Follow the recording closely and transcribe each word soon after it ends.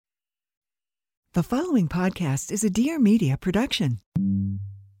The following podcast is a Dear Media production.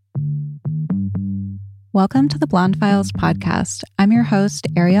 Welcome to the Blonde Files podcast. I'm your host,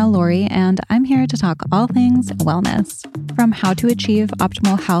 Ariel Laurie, and I'm here to talk all things wellness. From how to achieve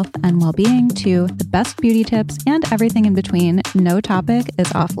optimal health and well-being to the best beauty tips and everything in between, no topic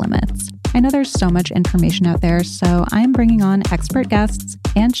is off limits. I know there's so much information out there, so I'm bringing on expert guests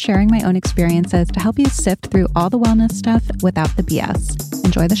and sharing my own experiences to help you sift through all the wellness stuff without the BS.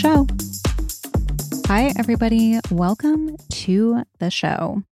 Enjoy the show. Hi, everybody. Welcome to the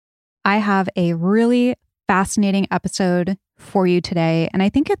show. I have a really fascinating episode for you today, and I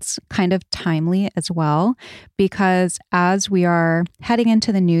think it's kind of timely as well because as we are heading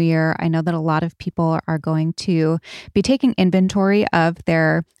into the new year, I know that a lot of people are going to be taking inventory of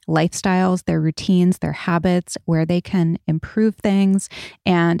their lifestyles, their routines, their habits, where they can improve things.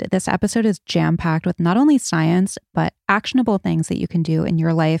 And this episode is jam-packed with not only science, but actionable things that you can do in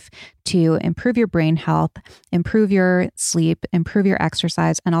your life to improve your brain health, improve your sleep, improve your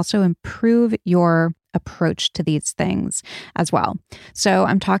exercise, and also improve your approach to these things as well. So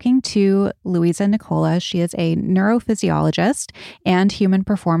I'm talking to Louisa Nicola. She is a neurophysiologist and human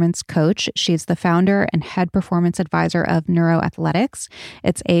performance coach. She's the founder and head performance advisor of Neuroathletics.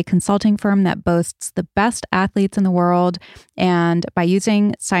 It's a consulting firm that boasts the best athletes in the world. And by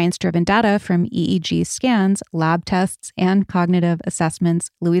using science-driven data from EEG scans, lab tests, and cognitive assessments,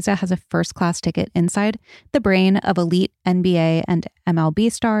 Louisa has a first-class ticket inside the brain of elite NBA and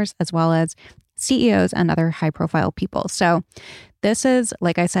MLB stars, as well as CEOs and other high-profile people. So this is,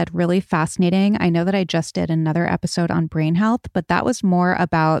 like I said, really fascinating. I know that I just did another episode on brain health, but that was more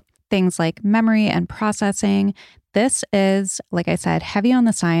about things like memory and processing. This is, like I said, heavy on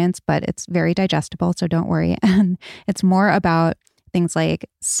the science, but it's very digestible, so don't worry. And it's more about things like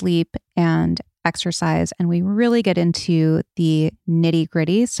sleep and exercise, and we really get into the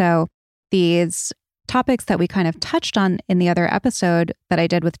nitty-gritty. So these topics that we kind of touched on in the other episode that I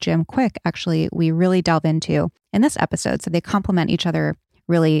did with Jim Quick, actually, we really delve into in this episode. So they complement each other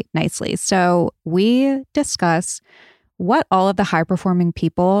really nicely. So we discuss what all of the high-performing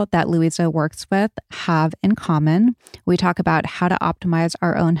people that Louisa works with have in common. We talk about how to optimize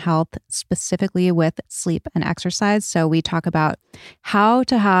our own health, specifically with sleep and exercise. So we talk about how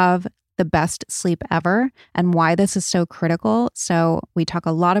to have the best sleep ever and why this is so critical. So we talk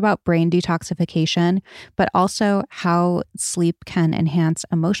a lot about brain detoxification, but also how sleep can enhance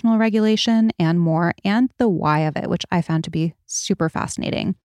emotional regulation and more, and the why of it, which I found to be super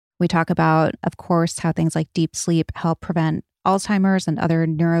fascinating. We talk about, of course, how things like deep sleep help prevent Alzheimer's and other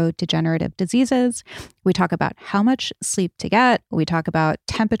neurodegenerative diseases. We talk about how much sleep to get. We talk about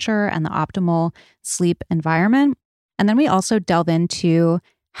temperature and the optimal sleep environment. And then we also delve into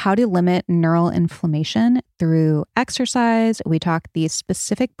how to limit neural inflammation through exercise. We talk the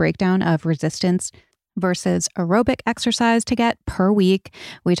specific breakdown of resistance versus aerobic exercise to get per week.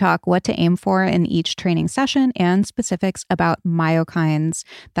 We talk what to aim for in each training session and specifics about myokines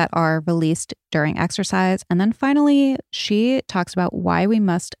that are released during exercise. And then finally, she talks about why we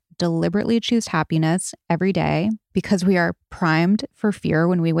must deliberately choose happiness every day because we are primed for fear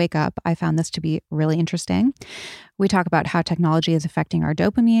when we wake up. I found this to be really interesting. We talk about how technology is affecting our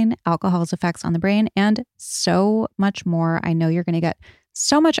dopamine, alcohol's effects on the brain, and so much more. I know you're going to get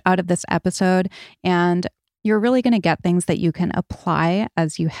so much out of this episode, and you're really going to get things that you can apply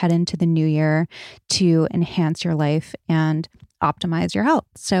as you head into the new year to enhance your life and optimize your health.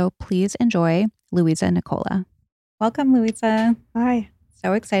 So please enjoy Louisa Nicola. Welcome, Louisa. Hi.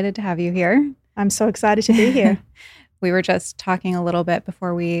 So excited to have you here. I'm so excited to be here. We were just talking a little bit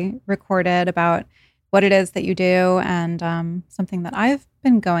before we recorded about what it is that you do and something that I've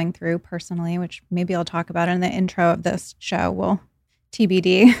been going through personally, which maybe I'll talk about in the intro of this show. We'll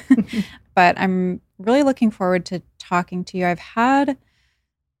TBD. But I'm really looking forward to talking to you. I've had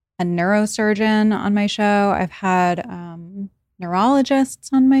a neurosurgeon on my show. I've had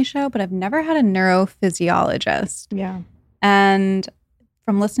neurologists on my show, but I've never had a neurophysiologist. Yeah. And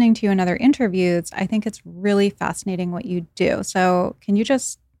from listening to you in other interviews, I think it's really fascinating what you do. So can you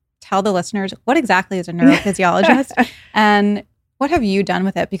just tell the listeners what exactly is a neurophysiologist and what have you done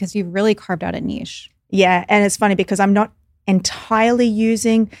with it? Because you've really carved out a niche. Yeah. And it's funny because I'm not entirely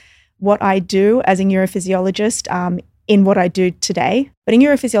using what I do as a neurophysiologist in what I do today. But in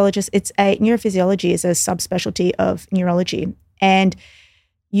neurophysiology is a subspecialty of neurology. And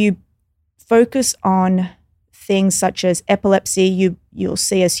you focus on things such as epilepsy. You'll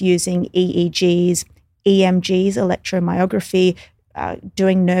see us using EEGs, EMGs, electromyography,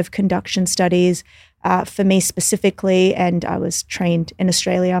 doing nerve conduction studies. For me specifically, and I was trained in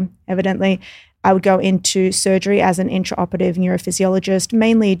Australia, evidently, I would go into surgery as an intraoperative neurophysiologist,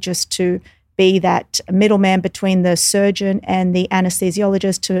 mainly just to be that middleman between the surgeon and the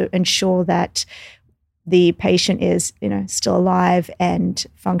anesthesiologist to ensure that the patient is, still alive and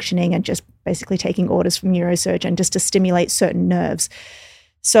functioning, and just basically taking orders from neurosurgeon just to stimulate certain nerves.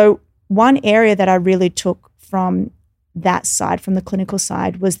 So one area that I really took from that side, from the clinical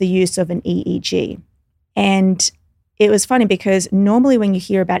side, was the use of an EEG. And it was funny because normally when you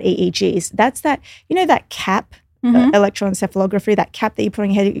hear about EEGs, that's that cap, electroencephalography, that cap that you put on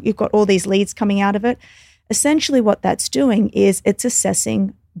your head, you've got all these leads coming out of it. Essentially what that's doing is it's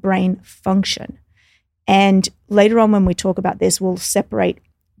assessing brain function. And later on when we talk about this, we'll separate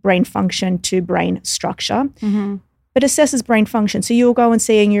brain function to brain structure, but assesses brain function. So you'll go and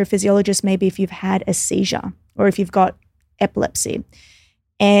see a neurophysiologist maybe if you've had a seizure or if you've got epilepsy.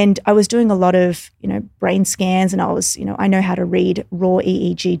 And I was doing a lot of, brain scans, and I know how to read raw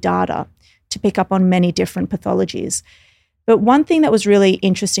EEG data to pick up on many different pathologies. But one thing that was really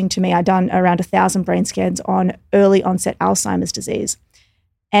interesting to me, I'd done around 1,000 brain scans on early onset Alzheimer's disease.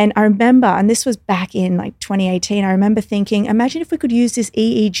 And I remember, and this was back in 2018, I remember thinking, imagine if we could use this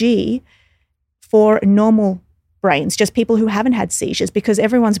EEG for normal brains, just people who haven't had seizures, because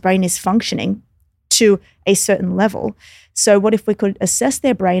everyone's brain is functioning to a certain level. So what if we could assess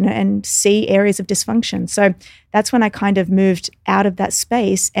their brain and see areas of dysfunction? So that's when I kind of moved out of that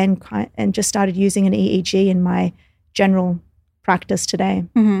space and just started using an EEG in my general practice today.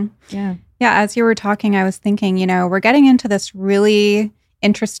 Yeah. As you were talking, I was thinking, we're getting into this really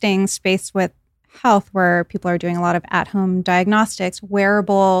interesting space with health where people are doing a lot of at-home diagnostics,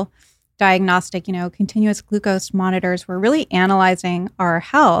 wearable diagnostic, continuous glucose monitors. We're really analyzing our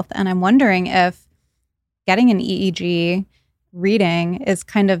health. And I'm wondering if getting an EEG reading is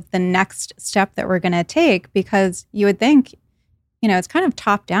kind of the next step that we're going to take, because you would think, it's kind of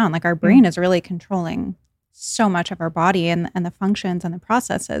top down, like our brain is really controlling so much of our body and the functions and the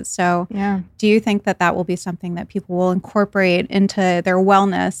processes. So do you think that will be something that people will incorporate into their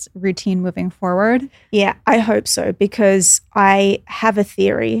wellness routine moving forward? Yeah, I hope so, because I have a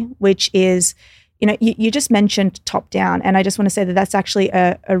theory, which is, you just mentioned top down, and I just want to say that that's actually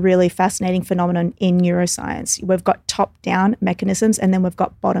a really fascinating phenomenon in neuroscience. We've got top down mechanisms, and then we've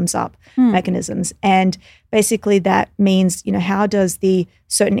got bottoms up mechanisms. And basically that means, how does the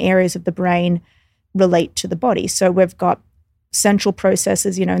certain areas of the brain relate to the body? So we've got central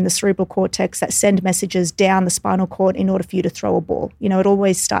processes, in the cerebral cortex that send messages down the spinal cord in order for you to throw a ball.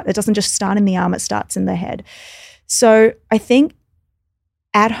 It doesn't just start in the arm, it starts in the head. So I think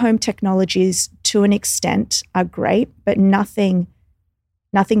at-home technologies to an extent are great, but nothing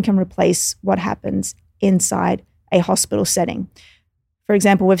can replace what happens inside a hospital setting. For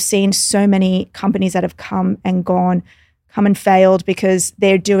example, we've seen so many companies that have come and failed because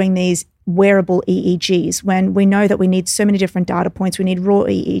they're doing these wearable EEGs, when we know that we need so many different data points. We need raw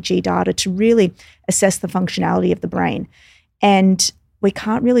EEG data to really assess the functionality of the brain. And we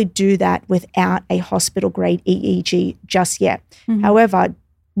can't really do that without a hospital-grade EEG just yet. However,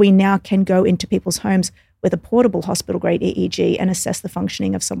 we now can go into people's homes with a portable hospital-grade EEG and assess the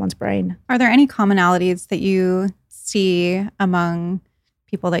functioning of someone's brain. Are there any commonalities that you see among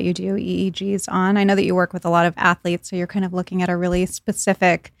people that you do EEGs on? I know that you work with a lot of athletes, so you're kind of looking at a really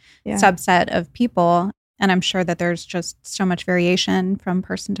specific subset of people. And I'm sure that there's just so much variation from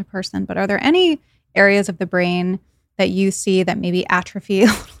person to person. But are there any areas of the brain that you see that maybe atrophy a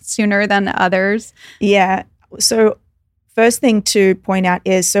little sooner than others? Yeah. So first thing to point out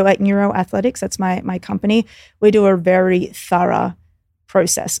is, so at Neuroathletics, that's my company, we do a very thorough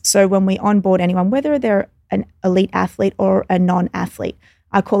process. So when we onboard anyone, whether they're an elite athlete or a non-athlete,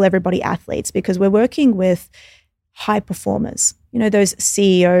 I call everybody athletes, because we're working with high performers, those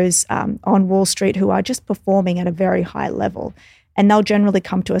CEOs on Wall Street who are just performing at a very high level. And they'll generally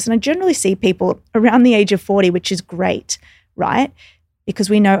come to us. And I generally see people around the age of 40, which is great, right? Because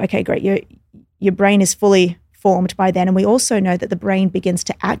we know, okay, great, your brain is fully formed by then. And we also know that the brain begins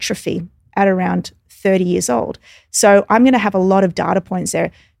to atrophy at around 30 years old. So I'm going to have a lot of data points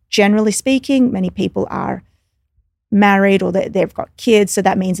there. Generally speaking, many people are married or they've got kids. So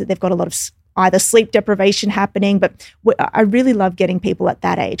that means that they've got a lot of either sleep deprivation happening. But I really love getting people at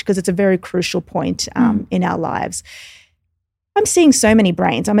that age because it's a very crucial point in our lives. I'm seeing so many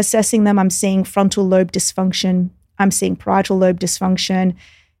brains. I'm assessing them. I'm seeing frontal lobe dysfunction. I'm seeing parietal lobe dysfunction.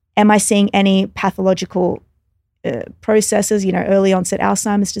 Am I seeing any pathological processes, early onset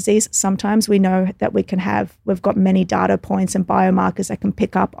Alzheimer's disease? Sometimes we know that we've got many data points and biomarkers that can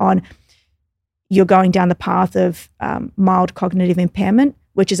pick up on you're going down the path of mild cognitive impairment,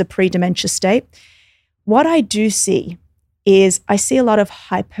 which is a pre-dementia state. What I do see is I see a lot of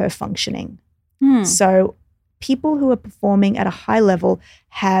hyperfunctioning. So people who are performing at a high level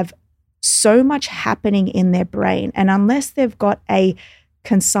have so much happening in their brain. And unless they've got a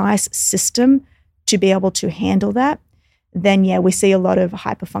concise system to be able to handle that, then yeah, we see a lot of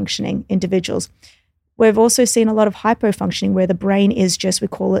hyperfunctioning individuals. We've also seen a lot of hypofunctioning where the brain is just, we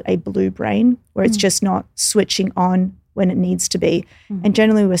call it a blue brain, where it's just not switching on when it needs to be. And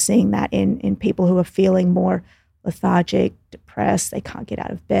generally we're seeing that in people who are feeling more lethargic, depressed, they can't get out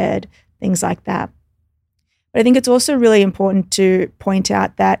of bed, things like that. But I think it's also really important to point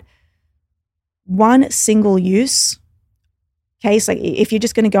out that one single use case, like if you're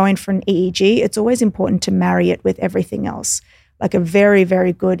just going to go in for an EEG, it's always important to marry it with everything else, like a very,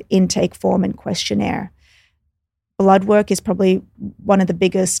 very good intake form and questionnaire. Blood work is probably one of the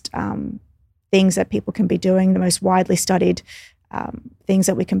biggest things that people can be doing, the most widely studied things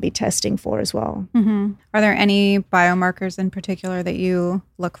that we can be testing for as well. Are there any biomarkers in particular that you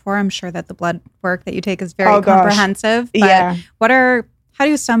look for? I'm sure that the blood work that you take is very comprehensive, but how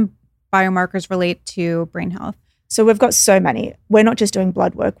do some biomarkers relate to brain health? So we've got so many. We're not just doing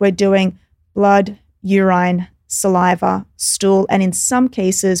blood work. We're doing blood, urine, saliva, stool, and in some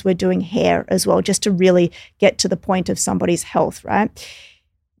cases we're doing hair as well, just to really get to the point of somebody's health, right?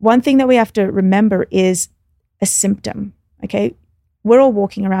 One thing that we have to remember is a symptom, okay? We're all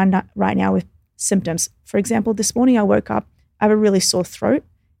walking around right now with symptoms. For example, this morning I woke up, I have a really sore throat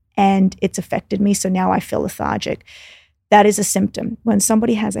and it's affected me, so now I feel lethargic. That is a symptom. When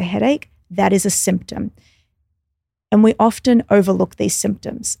somebody has a headache, that is a symptom. And we often overlook these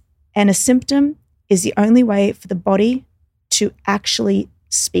symptoms. And a symptom is the only way for the body to actually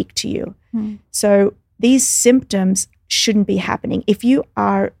speak to you. So these symptoms shouldn't be happening. If you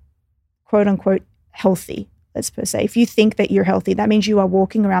are, quote unquote, healthy, let's per se, if you think that you're healthy, that means you are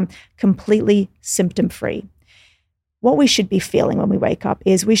walking around completely symptom-free. What we should be feeling when we wake up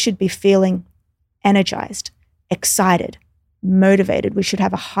is we should be feeling energized, excited, motivated. We should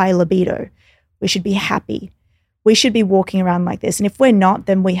have a high libido. We should be happy. We should be walking around like this. And if we're not,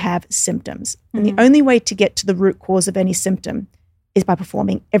 then we have symptoms. And the only way to get to the root cause of any symptom is by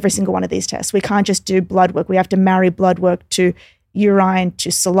performing every single one of these tests. We can't just do blood work. We have to marry blood work to urine,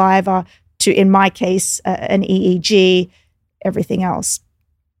 to saliva, to, in my case, an EEG, everything else.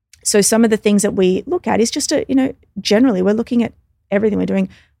 So some of the things that we look at is just generally we're looking at everything. We're doing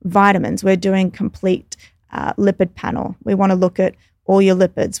vitamins. We're doing complete lipid panel. We want to look at all your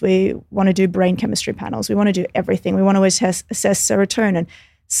lipids. We want to do brain chemistry panels. We want to do everything. We want to assess serotonin,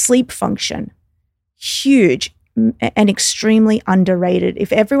 sleep function, huge and extremely underrated.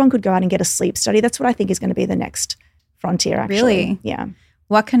 If everyone could go out and get a sleep study, that's what I think is going to be the next frontier, actually. Really? Yeah.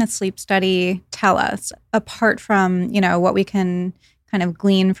 What can a sleep study tell us apart from, what we can kind of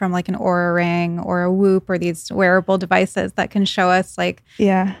glean from like an Oura Ring or a Whoop or these wearable devices that can show us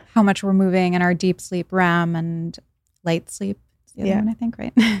how much we're moving in our deep sleep, REM, and light sleep? The other one, I think,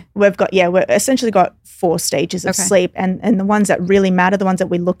 right? We've essentially got 4 stages of sleep. And the ones that really matter, the ones that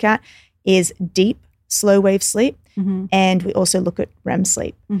we look at is deep, slow wave sleep. And we also look at REM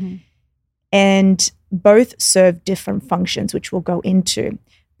sleep. And both serve different functions, which we'll go into.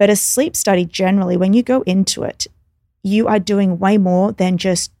 But a sleep study, generally, when you go into it, you are doing way more than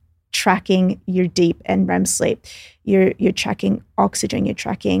just tracking your deep and REM sleep. You're tracking oxygen, you're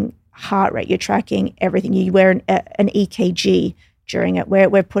tracking heart rate, you're tracking everything. You wear an EKG during it.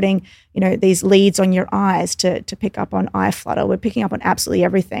 We're putting, these leads on your eyes to pick up on eye flutter. We're picking up on absolutely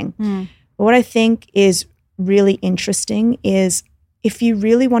everything. But what I think is really interesting is if you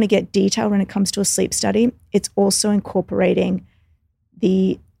really want to get detailed when it comes to a sleep study, it's also incorporating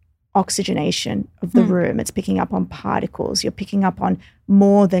the oxygenation of the room. It's picking up on particles. You're picking up on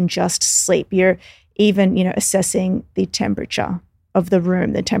more than just sleep. You're even, assessing the temperature of the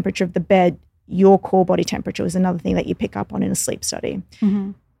room, the temperature of the bed. Your core body temperature is another thing that you pick up on in a sleep study.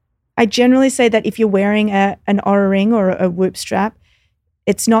 I generally say that if you're wearing an Oura Ring or a Whoop strap,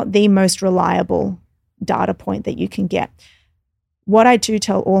 it's not the most reliable data point that you can get. What I do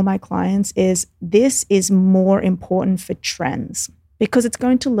tell all my clients is this is more important for trends because it's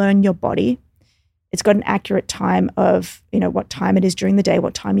going to learn your body. It's got an accurate time of, what time it is during the day,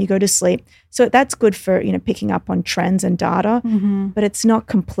 what time you go to sleep. So that's good for, picking up on trends and data, but it's not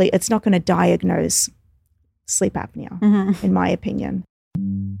complete. It's not going to diagnose sleep apnea, in my opinion.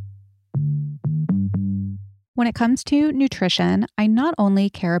 When it comes to nutrition, I not only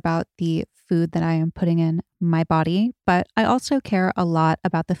care about the food that I am putting in my body, but I also care a lot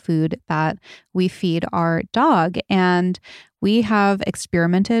about the food that we feed our dog. And we have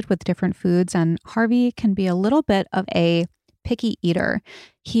experimented with different foods, and Harvey can be a little bit of a picky eater.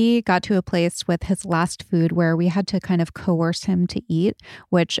 He got to a place with his last food where we had to kind of coerce him to eat,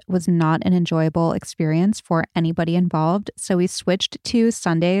 which was not an enjoyable experience for anybody involved. So we switched to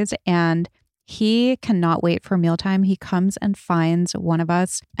Sundays, and he cannot wait for mealtime. He comes and finds one of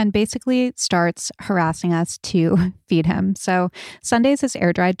us and basically starts harassing us to feed him. So Sundays is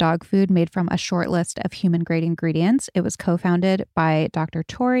air-dried dog food made from a short list of human-grade ingredients. It was co-founded by Dr.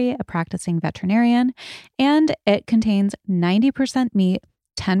 Tori, a practicing veterinarian, and it contains 90% meat,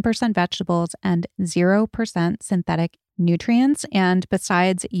 10% vegetables, and 0% synthetic nutrients. And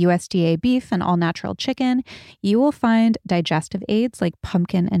besides USDA beef and all-natural chicken, you will find digestive aids like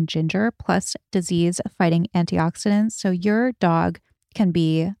pumpkin and ginger, plus disease-fighting antioxidants. So your dog can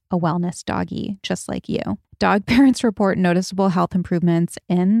be a wellness doggy, just like you. Dog parents report noticeable health improvements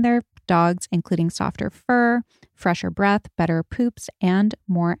in their dogs, including softer fur, fresher breath, better poops, and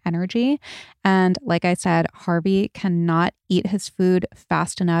more energy. And like I said, Harvey cannot eat his food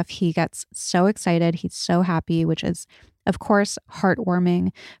fast enough. He gets so excited. He's so happy, which is, of course,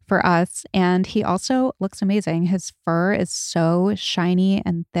 heartwarming for us. And he also looks amazing. His fur is so shiny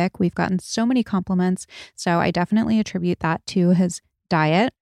and thick. We've gotten so many compliments. So I definitely attribute that to his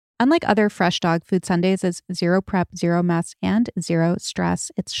diet. Unlike other fresh dog food, Sundays is zero prep, zero mess, and zero stress.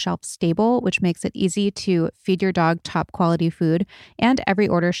 It's shelf stable, which makes it easy to feed your dog top quality food, and every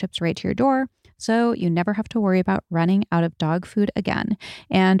order ships right to your door, so you never have to worry about running out of dog food again.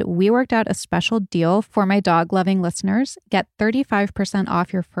 And we worked out a special deal for my dog-loving listeners. Get 35%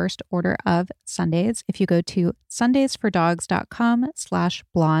 off your first order of Sundays if you go to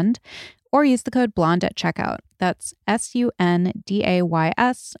sundaysfordogs.com/blonde. or use the code BLONDE at checkout. That's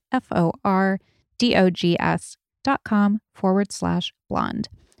sundaysfordogs.com/blonde.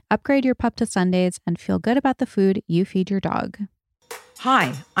 Upgrade your pup to Sundays and feel good about the food you feed your dog.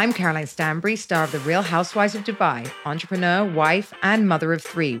 Hi, I'm Caroline Stanbury, star of The Real Housewives of Dubai, entrepreneur, wife, and mother of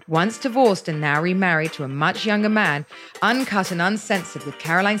 3. Once divorced and now remarried to a much younger man, Uncut and Uncensored with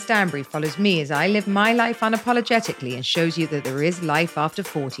Caroline Stanbury follows me as I live my life unapologetically and shows you that there is life after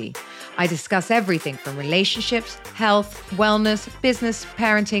 40. I discuss everything from relationships, health, wellness, business,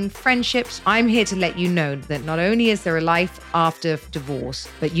 parenting, friendships. I'm here to let you know that not only is there a life after divorce,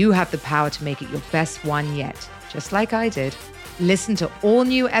 but you have the power to make it your best one yet, just like I did. Listen to all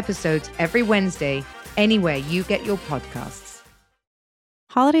new episodes every Wednesday, anywhere you get your podcasts.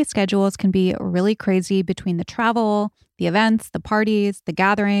 Holiday schedules can be really crazy between the travel, the events, the parties, the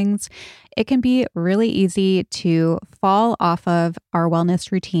gatherings. It can be really easy to fall off of our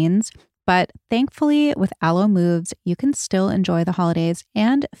wellness routines. But thankfully, with Alo Moves, you can still enjoy the holidays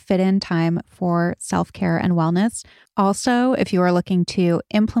and fit in time for self-care and wellness. Also, if you are looking to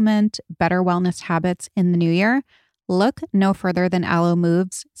implement better wellness habits in the new year, look no further than Alo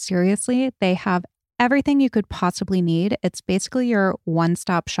Moves. Seriously, they have everything you could possibly need. It's basically your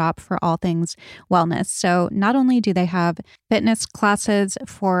one-stop shop for all things wellness. So not only do they have fitness classes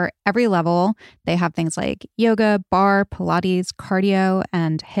for every level, they have things like yoga, bar, Pilates, cardio,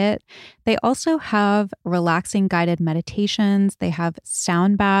 and HIIT. They also have relaxing guided meditations. They have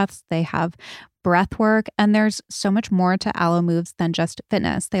sound baths. They have breath work. And there's so much more to Alo Moves than just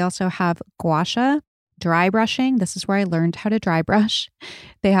fitness. They also have gua sha, dry brushing. This is where I learned how to dry brush.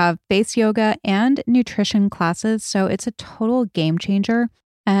 They have face yoga and nutrition classes. So it's a total game changer.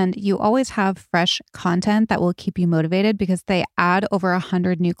 And you always have fresh content that will keep you motivated because they add over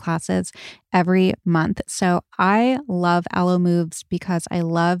 100 new classes every month. So I love Alo Moves because I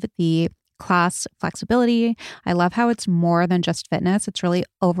love the class flexibility. I love how it's more than just fitness. It's really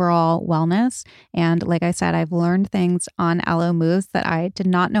overall wellness. And like I said, I've learned things on Alo Moves that I did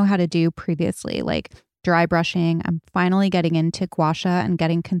not know how to do previously, like dry brushing. I'm finally getting into gua sha and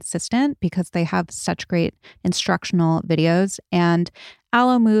getting consistent because they have such great instructional videos. And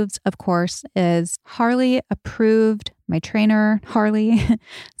Alo Moves, of course, is Harley approved, my trainer, Harley.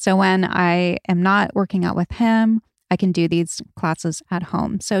 So when I am not working out with him, I can do these classes at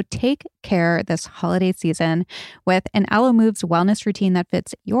home. So take care this holiday season with an Alo Moves wellness routine that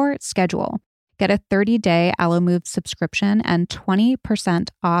fits your schedule. Get a 30-day Alo Moves subscription and 20%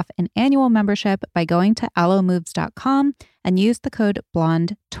 off an annual membership by going to alomoves.com and use the code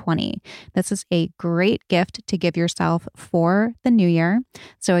BLONDE20. This is a great gift to give yourself for the new year.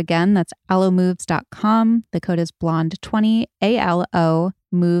 So again, that's alomoves.com. The code is BLONDE20,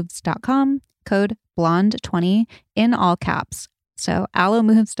 ALOmoves.com, code BLONDE20 in all caps. So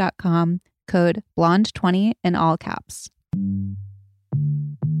alomoves.com, code BLONDE20 in all caps.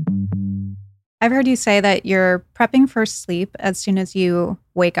 I've heard you say that you're prepping for sleep as soon as you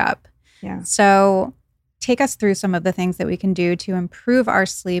wake up. Yeah. So take us through some of the things that we can do to improve our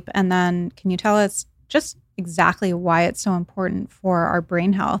sleep. And then can you tell us just exactly why it's so important for our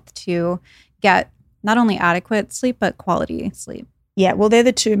brain health to get not only adequate sleep, but quality sleep. Yeah, well, they're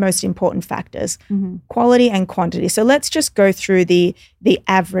the two most important factors, Mm-hmm. quality and quantity. So let's just go through the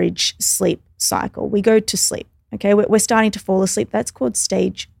average sleep cycle. We go to sleep, okay? We're starting to fall asleep. That's called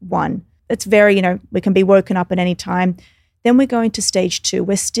stage 1. That's very, we can be woken up at any time. Then we go into stage 2.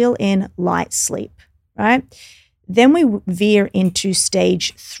 We're still in light sleep, right? Then we veer into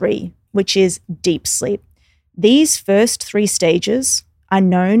stage 3, which is deep sleep. These first 3 stages are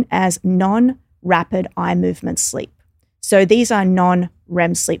known as non-rapid eye movement sleep. So these are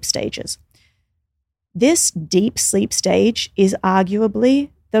non-REM sleep stages. This deep sleep stage is arguably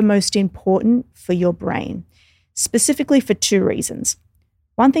the most important for your brain, specifically for 2 reasons.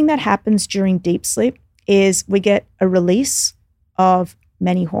 One thing that happens during deep sleep is we get a release of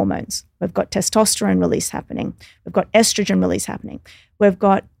many hormones. We've got testosterone release happening. We've got estrogen release happening. We've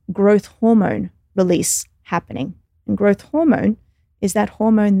got growth hormone release happening. And growth hormone is that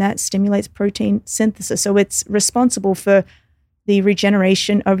hormone that stimulates protein synthesis. So it's responsible for the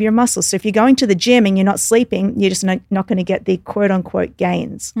regeneration of your muscles. So if you're going to the gym and you're not sleeping, you're just not going to get the quote unquote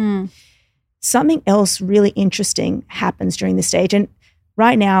gains. Something else really interesting happens during this stage. And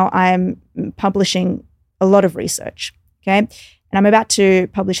right now I'm publishing a lot of research, okay? And I'm about to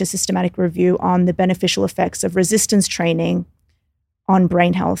publish a systematic review on the beneficial effects of resistance training on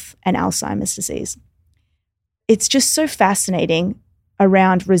brain health and Alzheimer's disease. It's just so fascinating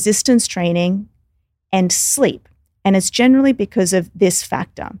around resistance training and sleep. And it's generally because of this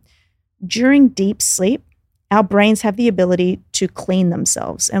factor. During deep sleep, our brains have the ability to clean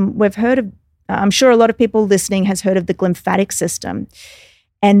themselves. And we've heard of, I'm sure a lot of people listening has heard of the glymphatic system.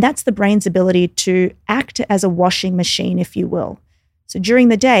 And that's the brain's ability to act as a washing machine, if you will. So during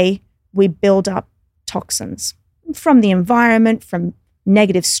the day, we build up toxins from the environment, from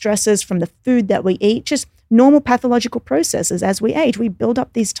negative stresses, from the food that we eat, just normal pathological processes. As we age, we build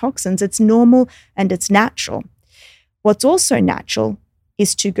up these toxins. It's normal and it's natural. What's also natural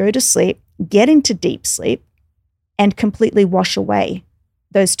is to go to sleep, get into deep sleep, and completely wash away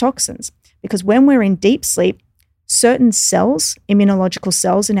those toxins. Because when we're in deep sleep, certain cells, immunological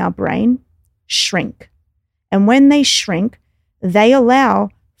cells in our brain, shrink. And when they shrink, they allow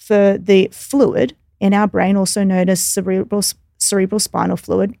for the fluid in our brain, also known as cerebral spinal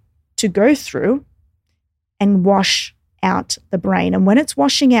fluid, to go through and wash out the brain. And when it's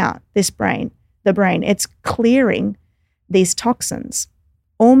washing out the brain, it's clearing these toxins.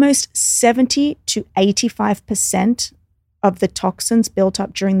 Almost 70 to 85% of the toxins built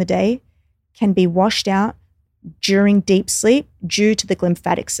up during the day can be washed out during deep sleep due to the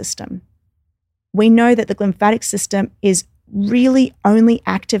glymphatic system. We know that the glymphatic system is really only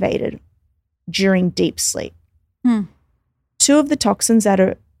activated during deep sleep. 2 of the toxins that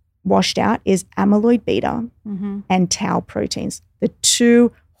are washed out is amyloid beta and tau proteins, the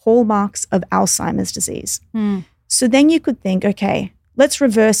 2 hallmarks of Alzheimer's disease. So then you could think, okay, let's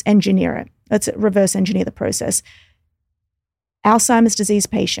reverse engineer it. Let's reverse engineer the process. Alzheimer's disease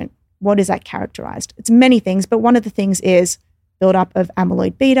patient, what is that characterized? It's many things, but one of the things is buildup of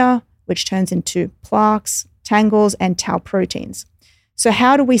amyloid beta, which turns into plaques, tangles, and tau proteins. So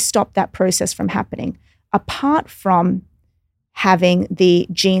how do we stop that process from happening? Apart from having the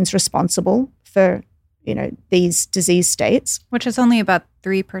genes responsible for, these disease states. Which is only about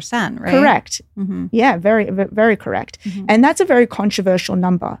 3%, right? Correct. Yeah, very, very correct. And that's a very controversial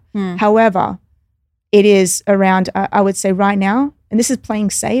number. However, it is around, I would say right now, and this is playing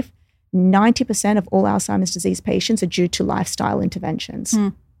safe, 90% of all Alzheimer's disease patients are due to lifestyle interventions,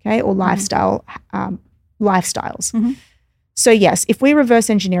 okay, or lifestyles. So yes, if we reverse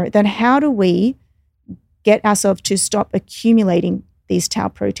engineer it, then how do we get ourselves to stop accumulating these tau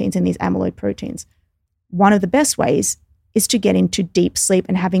proteins and these amyloid proteins? One of the best ways is to get into deep sleep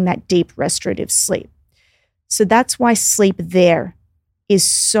and having that deep restorative sleep. So that's why sleep there is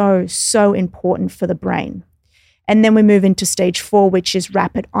so, so important for the brain. And then we move into stage 4, which is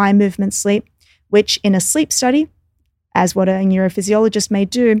rapid eye movement sleep, which in a sleep study, as what a neurophysiologist may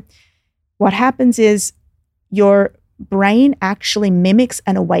do, what happens is your brain actually mimics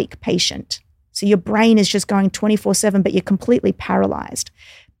an awake patient. So your brain is just going 24/7, but you're completely paralyzed.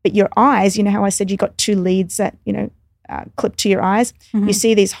 But your eyes, you know how I said you got 2 leads that, clip to your eyes? You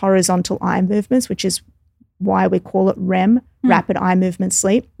see these horizontal eye movements, which is why we call it REM, rapid eye movement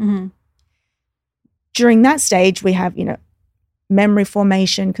sleep. During that stage, we have, memory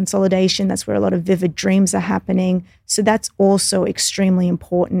formation, consolidation. That's where a lot of vivid dreams are happening. So that's also extremely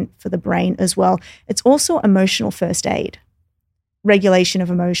important for the brain as well. It's also emotional first aid. Regulation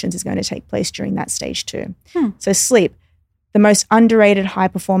of emotions is going to take place during that stage too. So sleep, the most underrated high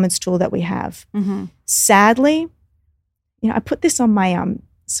performance tool that we have. Sadly, I put this on my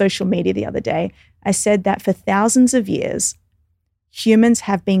social media the other day. I said that for thousands of years, humans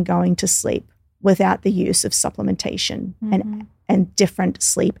have been going to sleep without the use of supplementation and different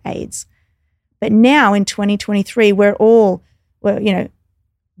sleep aids. But now in 2023, what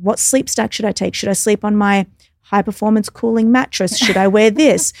sleep stack should I take? Should I sleep on my high performance cooling mattress? Should I wear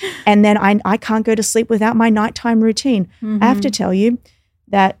this? And then I can't go to sleep without my nighttime routine. I have to tell you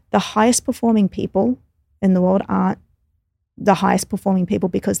that the highest performing people in the world aren't the highest performing people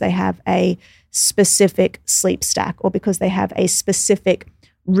because they have a specific sleep stack or because they have a specific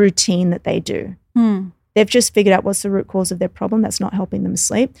routine that they do. They've just figured out what's the root cause of their problem that's not helping them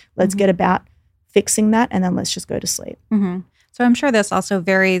sleep. Let's get about fixing that, and then let's just go to sleep. So I'm sure this also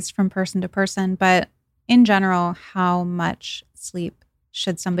varies from person to person, but in general, how much sleep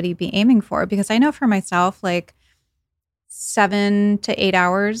should somebody be aiming for? Because I know for myself, like 7 to 8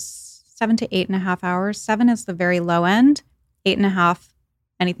 hours, 7 to 8.5 hours. 7 is the very low end. 8.5,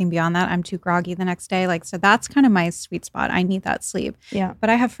 anything beyond that, I'm too groggy the next day. So that's kind of my sweet spot. I need that sleep. Yeah. But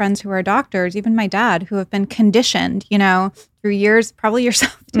I have friends who are doctors, even my dad, who have been conditioned, through years, probably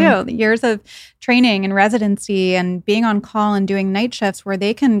yourself too, years of training and residency and being on call and doing night shifts where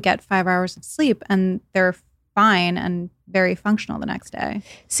they can get 5 hours of sleep and they're fine and very functional the next day.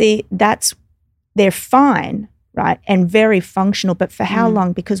 See, they're fine, right? And very functional, but for how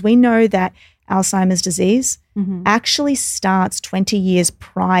long? Because we know that Alzheimer's disease actually starts 20 years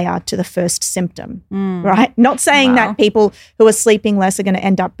prior to the first symptom, right? Not saying that people who are sleeping less are going to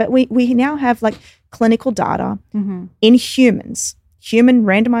end up, but we now have clinical data in humans, human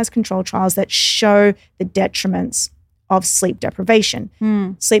randomized control trials that show the detriments of sleep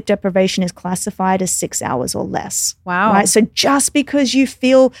deprivation. Sleep deprivation is classified as 6 hours or less. Wow. Right? So just because you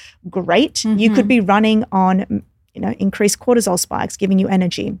feel great, you could be running on, increased cortisol spikes, giving you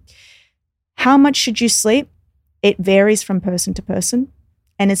energy. How much should you sleep? It varies from person to person,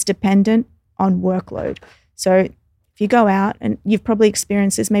 and it's dependent on workload. So if you go out, and you've probably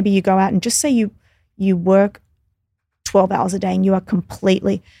experienced this, maybe you go out and just say you work 12 hours a day and you are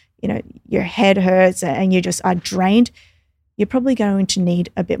completely, your head hurts and you just are drained, you're probably going to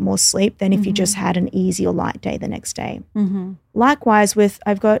need a bit more sleep than if you just had an easy or light day the next day. Likewise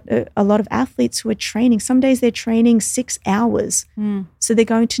I've got a lot of athletes who are training. Some days they're training 6 hours. So they're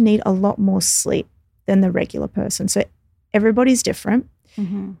going to need a lot more sleep than the regular person. So everybody's different.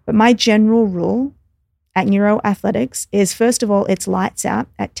 But my general rule at Neuroathletics is, first of all, it's lights out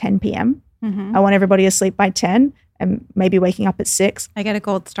at 10 p.m. I want everybody asleep by 10 and maybe waking up at 6. I get a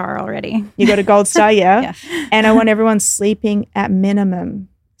gold star already. You got a gold star, yeah. And I want everyone sleeping at minimum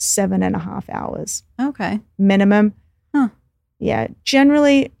 7.5 hours. Okay. Minimum. Huh. Yeah.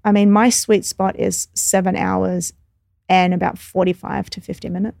 Generally, my sweet spot is 7 hours and about 45 to 50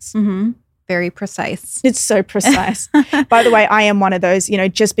 minutes. Very precise. It's so precise. By the way, I am one of those,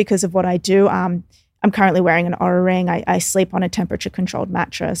 just because of what I do. I'm currently wearing an Oura ring. I sleep on a temperature controlled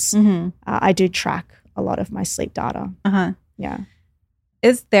mattress. I do track a lot of my sleep data. Yeah.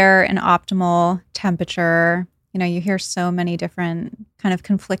 Is there an optimal temperature? You hear so many different kind of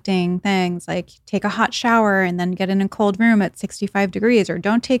conflicting things, like take a hot shower and then get in a cold room at 65 degrees, or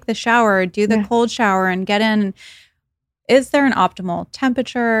don't take the shower, do the cold shower and get in. Is there an optimal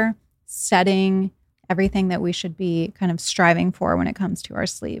temperature, setting, everything that we should be kind of striving for when it comes to our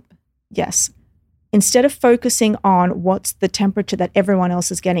sleep? Yes. Instead of focusing on what's the temperature that everyone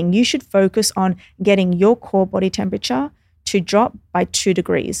else is getting, you should focus on getting your core body temperature to drop by 2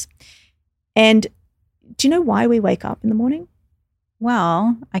 degrees. And do you know why we wake up in the morning?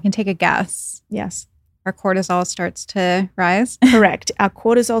 Well, I can take a guess. Yes. Our cortisol starts to rise. Correct. Our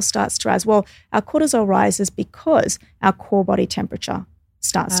cortisol starts to rise. Well, our cortisol rises because our core body temperature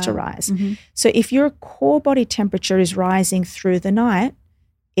starts to rise. So if your core body temperature is rising through the night,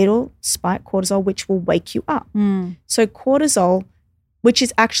 it'll spike cortisol, which will wake you up. So cortisol, which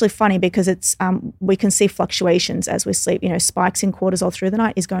is actually funny because it's we can see fluctuations as we sleep. Spikes in cortisol through the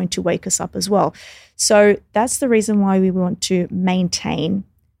night is going to wake us up as well. So that's the reason why we want to maintain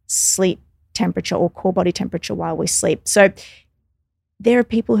sleep temperature or core body temperature while we sleep. So there are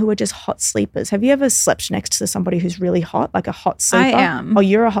people who are just hot sleepers. Have you ever slept next to somebody who's really hot, like a hot sleeper? I am. Oh,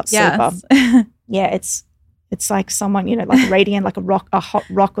 you're a hot sleeper. Yeah, it's like someone, like radiant, like a hot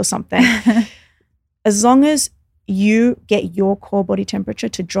rock or something. As long as you get your core body temperature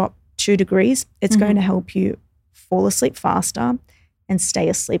to drop 2 degrees, it's going to help you fall asleep faster and stay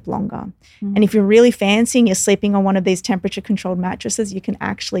asleep longer. And if you're really fancy and you're sleeping on one of these temperature controlled mattresses, you can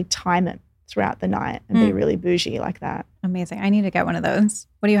actually time it throughout the night and be really bougie like that. Amazing. I need to get one of those.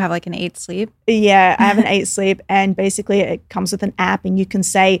 What do you have, like an 8 sleep? Yeah, I have an 8 sleep, and basically it comes with an app, and you can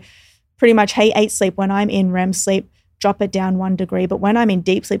say pretty much, hey, 8 sleep, when I'm in REM sleep, drop it down 1 degree, but when I'm in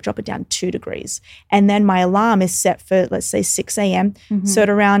deep sleep, drop it down 2 degrees. And then my alarm is set for, let's say, 6 a.m. So at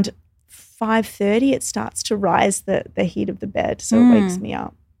around 5:30, it starts to rise the heat of the bed. So it wakes me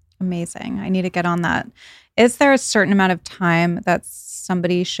up. Amazing. I need to get on that. Is there a certain amount of time that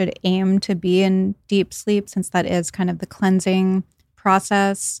somebody should aim to be in deep sleep, since that is kind of the cleansing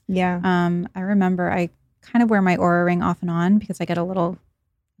process? Yeah. I remember I kind of wear my Oura ring off and on because I get a little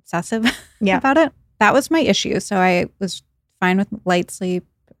obsessive about it. That was my issue. So I was fine with light sleep.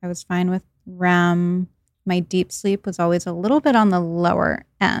 I was fine with REM. My deep sleep was always a little bit on the lower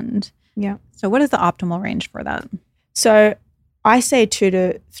end. Yeah. So what is the optimal range for that? So I say 2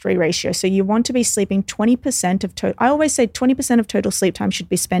 to 3 ratio. So you want to be sleeping 20% of total. I always say 20% of total sleep time should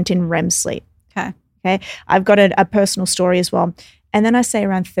be spent in REM sleep. Okay. I've got a personal story as well. And then I say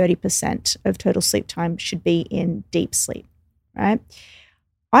around 30% of total sleep time should be in deep sleep, right?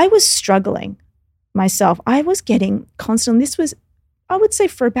 I was struggling myself. I was getting constant. This was, I would say,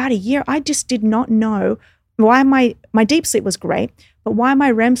 for about a year. I just did not know why my deep sleep was great, but why my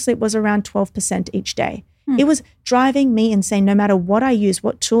REM sleep was around 12% each day. It was driving me insane. No matter what I used,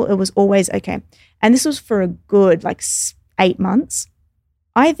 what tool, it was always okay. And this was for a good 8 months.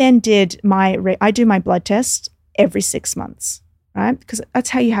 I then did I do my blood test every 6 months, right? Because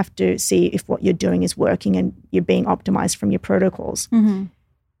that's how you have to see if what you're doing is working and you're being optimized from your protocols.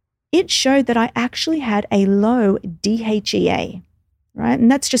 It showed that I actually had a low DHEA, right?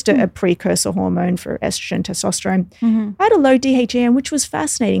 And that's just a precursor hormone for estrogen, testosterone. I had a low DHEA, which was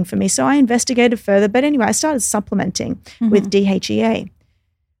fascinating for me. So I investigated further. But anyway, I started supplementing with DHEA.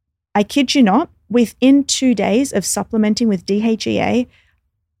 I kid you not, within 2 days of supplementing with DHEA,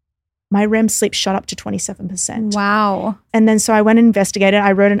 my REM sleep shot up to 27%. Wow. And then so I went and investigated.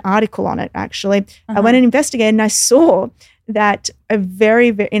 I wrote an article on it, actually. I went and investigated, and I saw that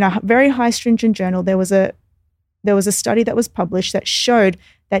in a very high stringent journal, there was a study that was published that showed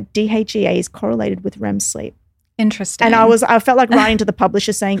that DHEA is correlated with REM sleep. Interesting. And I felt like writing to the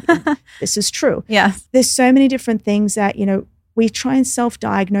publisher saying, this is true. Yes. There's so many different things that, we try and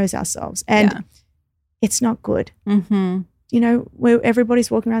self-diagnose ourselves, and it's not good. Where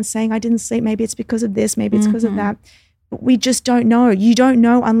everybody's walking around saying, I didn't sleep. Maybe it's because of this. Maybe it's because of that. But we just don't know. You don't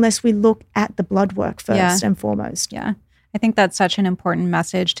know unless we look at the blood work first and foremost. Yeah. I think that's such an important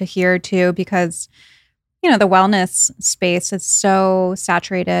message to hear too, because the wellness space is so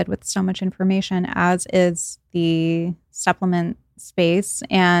saturated with so much information, as is the supplement space.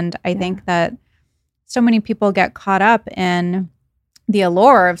 And I think that so many people get caught up in the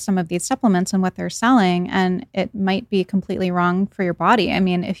allure of some of these supplements and what they're selling, and it might be completely wrong for your body. I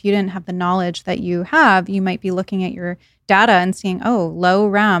mean, if you didn't have the knowledge that you have, you might be looking at your data and seeing, oh, low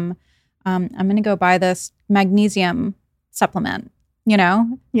REM, I'm going to go buy this magnesium supplement, Yeah.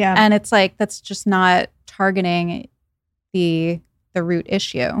 And it's like, that's just not targeting the root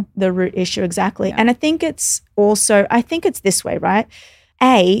issue. The root issue, exactly. Yeah. And I think it's this way, right?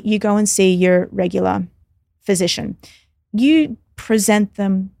 You go and see your regular physician. You present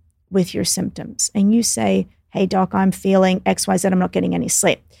them with your symptoms and you say, hey, doc, I'm feeling XYZ, I'm not getting any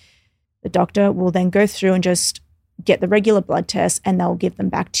sleep. The doctor will then go through and just get the regular blood tests, and they'll give them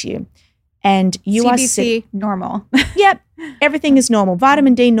back to you. And you CBC, normal. Yep, everything is normal.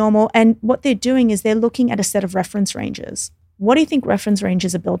 Vitamin D, normal. And what they're doing is they're looking at a set of reference ranges. What do you think reference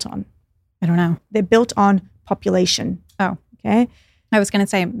ranges are built on? I don't know. They're built on population. Oh. Okay. I was going to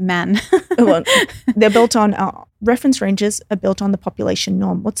say men. Well, they're built on, reference ranges are built on the population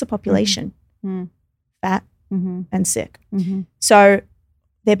norm. What's the population? Fat and sick. So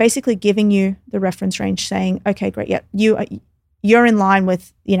they're basically giving you the reference range saying, okay, great. Yeah, you're in line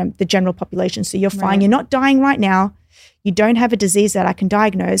with, the general population. So you're fine. Right. You're not dying right now. You don't have a disease that I can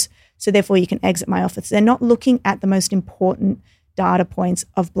diagnose. So therefore you can exit my office. They're not looking at the most important data points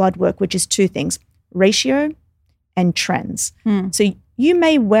of blood work, which is 2 things, ratio and trends. So you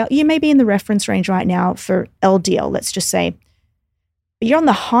may be in the reference range right now for LDL, let's just say, but you're on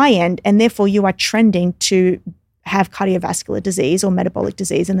the high end, and therefore you are trending to have cardiovascular disease or metabolic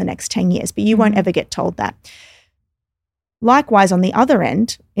disease in the next 10 years, but you won't ever get told that. Likewise, on the other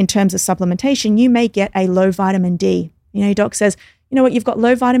end, in terms of supplementation, you may get a low vitamin D. Your doc says, you know what, you've got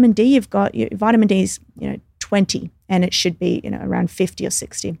low vitamin D, you've got your vitamin D is 20, and it should be around 50 or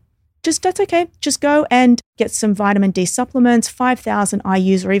 60. That's okay. Just go and get some vitamin D supplements, 5,000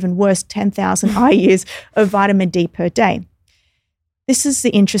 IUs, or even worse, 10,000 IUs of vitamin D per day. this is the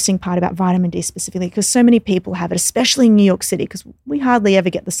interesting part about vitamin D specifically, because so many people have it, especially in New York City, because we hardly ever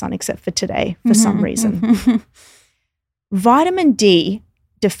get the sun except for today for some reason. Vitamin D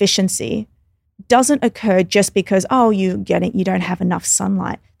deficiency doesn't occur just because, you don't have enough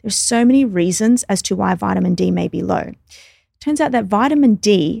sunlight. There's so many reasons as to why vitamin D may be low. Turns out that vitamin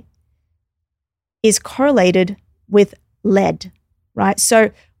D is correlated with lead, right?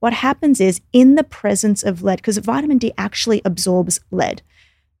 So what happens is in the presence of lead, because vitamin D actually absorbs lead,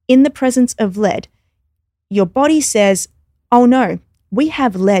 in the presence of lead, your body says, oh no, we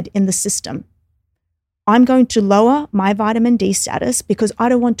have lead in the system. I'm going to lower my vitamin D status because I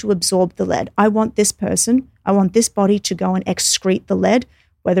don't want to absorb the lead. I want this body to go and excrete the lead,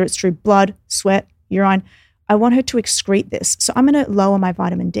 whether it's through blood, sweat, urine. I want her to excrete this. So I'm going to lower my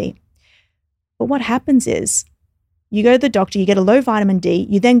vitamin D. But what happens is you go to the doctor, you get a low vitamin D,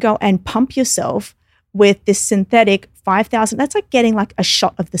 you then go and pump yourself with this synthetic 5,000. That's like getting like a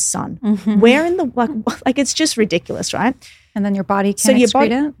shot of the sun. Where in the, like it's just ridiculous, right? And then your body can't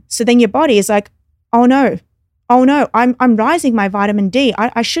excrete it? So then your body is like, oh no, I'm rising my vitamin D.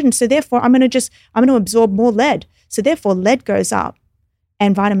 I shouldn't. So therefore I'm going to absorb more lead. So therefore lead goes up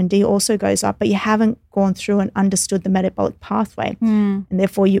and vitamin D also goes up, but you haven't gone through and understood the metabolic pathway. And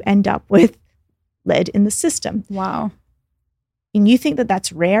therefore you end up with lead in the system. Wow. And you think that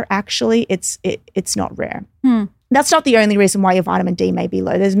that's rare. Actually, it's not rare. That's not the only reason why your vitamin D may be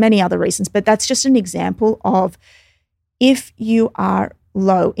low. There's many other reasons, but that's just an example of if you are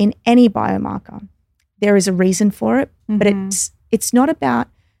low in any biomarker, there is a reason for it, but it's not about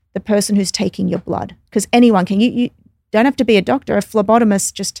the person who's taking your blood, because anyone can. You don't have to be a doctor. A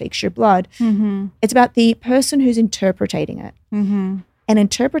phlebotomist just takes your blood. It's about the person who's interpreting it. And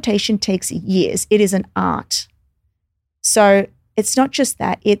interpretation takes years. It is an art. So it's not just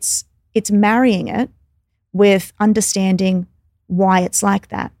that. It's marrying it with understanding why it's like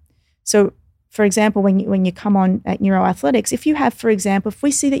that. So, for example, when you come on at neuroathletics, if you have, for example, if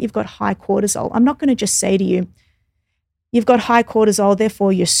we see that you've got high cortisol, I'm not going to just say to you, you've got high cortisol,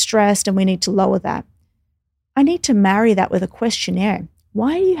 therefore you're stressed and we need to lower that. I need to marry that with a questionnaire.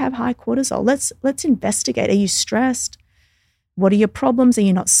 Why do you have high cortisol? Let's investigate. Are you stressed? What are your problems? Are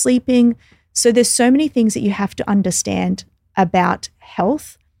you not sleeping? So there's so many things that you have to understand about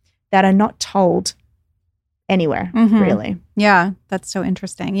health that are not told anywhere, really. Yeah, that's so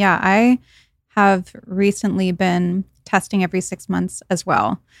interesting. Yeah, I have recently been testing every 6 months as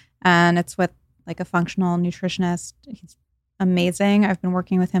well. And it's with like a functional nutritionist. He's amazing. I've been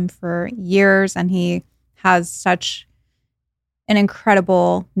working with him for years and he has such an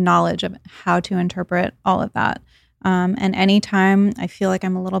incredible knowledge of how to interpret all of that. And anytime I feel like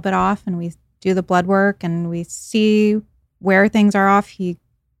I'm a little bit off and we do the blood work and we see where things are off, he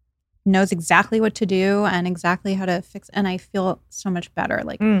knows exactly what to do and exactly how to fix. And I feel so much better,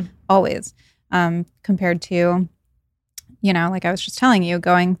 like always, compared to, like I was just telling you,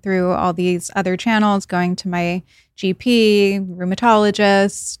 going through all these other channels, going to my GP,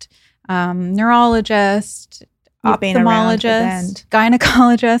 rheumatologist, neurologist, ophthalmologist,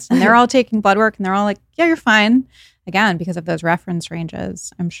 gynecologist, and they're all taking blood work and they're all like, yeah, you're fine. Again, because of those reference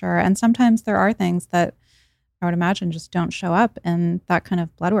ranges, I'm sure. And sometimes there are things that I would imagine just don't show up in that kind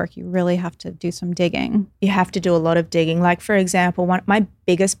of blood work. You really have to do some digging. You have to do a lot of digging. Like, for example, my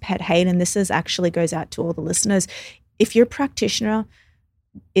biggest pet hate, and this actually goes out to all the listeners, if your practitioner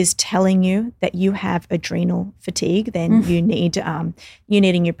is telling you that you have adrenal fatigue, then you need a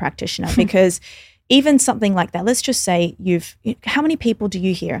new practitioner because even something like that, let's just say how many people do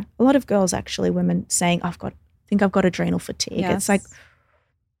you hear? A lot of girls, actually, women saying, I think I've got adrenal fatigue. Yes. It's like,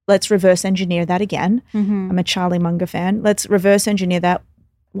 let's reverse engineer that again. I'm a Charlie Munger fan. Let's reverse engineer that.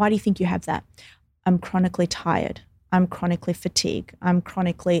 Why do you think you have that? I'm chronically tired. I'm chronically fatigued. I'm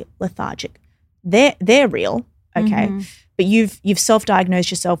chronically lethargic. They're real, okay? But you've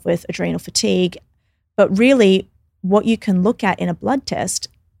self-diagnosed yourself with adrenal fatigue. But really, what you can look at in a blood test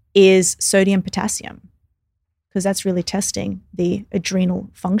is sodium potassium, because that's really testing the adrenal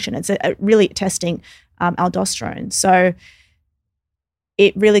function. It's really testing aldosterone. So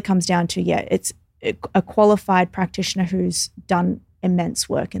it really comes down to, it's a qualified practitioner who's done immense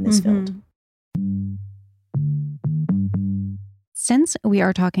work in this field. Since we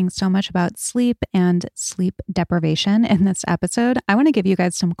are talking so much about sleep and sleep deprivation in this episode, I want to give you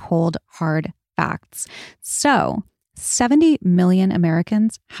guys some cold, hard facts. So 70 million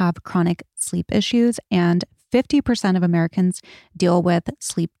Americans have chronic sleep issues, and 50% of Americans deal with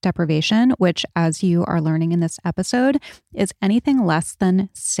sleep deprivation, which, as you are learning in this episode, is anything less than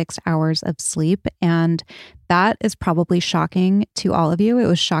 6 hours of sleep. And that is probably shocking to all of you. It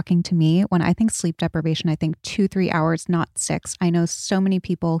was shocking to me. When I think sleep deprivation, I think 2-3 hours, not 6. I know so many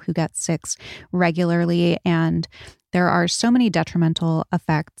people who get 6 regularly, and there are so many detrimental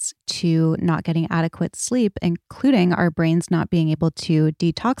effects to not getting adequate sleep, including our brains not being able to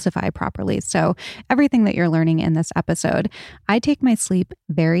detoxify properly. So everything that you're learning in this episode, I take my sleep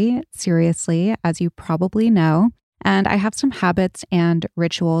very seriously, as you probably know, and I have some habits and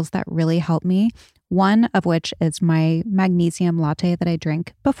rituals that really help me. One of which is my magnesium latte that I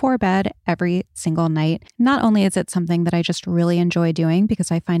drink before bed every single night. Not only is it something that I just really enjoy doing because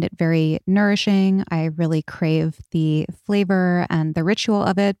I find it very nourishing, I really crave the flavor and the ritual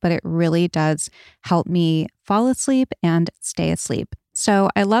of it, but it really does help me fall asleep and stay asleep. So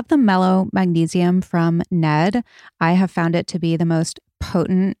I love the mellow magnesium from MMed. I have found it to be the most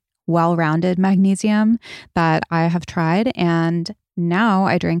potent, well-rounded magnesium that I have tried, and now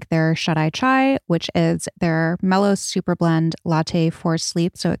I drink their Shut-Eye Chai, which is their mellow super blend latte for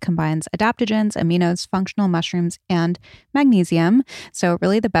sleep. So it combines adaptogens, aminos, functional mushrooms, and magnesium. So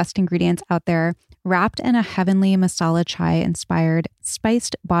really the best ingredients out there, wrapped in a heavenly masala chai inspired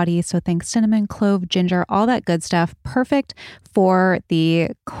spiced body. So think cinnamon, clove, ginger, all that good stuff. Perfect for the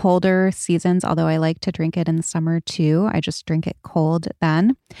colder seasons, although I like to drink it in the summer too. I just drink it cold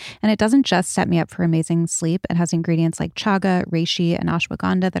then. And it doesn't just set me up for amazing sleep. It has ingredients like chaga, reishi, and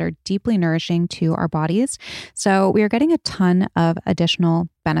ashwagandha that are deeply nourishing to our bodies. So we are getting a ton of additional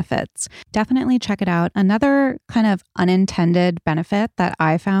benefits. Definitely check it out. Another kind of unintended benefit that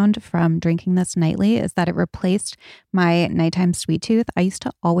I found from drinking this nightly is that it replaced my nighttime sweet tooth. I used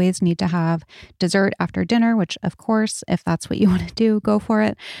to always need to have dessert after dinner, which of course, if that's what you want to do, go for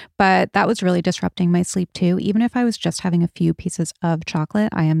it. But that was really disrupting my sleep too. Even if I was just having a few pieces of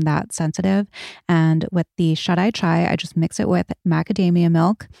chocolate, I am that sensitive. And with the Shut-Eye Chai, I just mix it with macadamia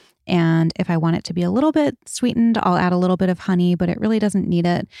milk. And if I want it to be a little bit sweetened, I'll add a little bit of honey, but it really doesn't need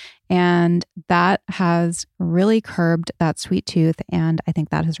it. And that has really curbed that sweet tooth. And I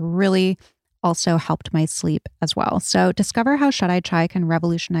think that has really also helped my sleep as well. So discover how Shut-Eye Chai can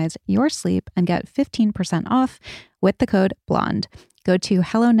revolutionize your sleep and get 15% off with the code BLONDE. Go to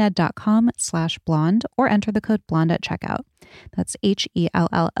helloned.com/blonde or enter the code BLONDE at checkout. That's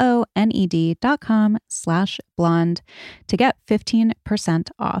HELLONED.com/blonde to get 15%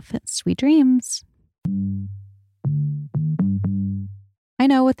 off. Sweet dreams. I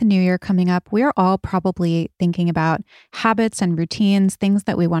know with the new year coming up, we are all probably thinking about habits and routines, things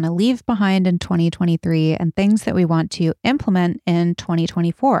that we want to leave behind in 2023 and things that we want to implement in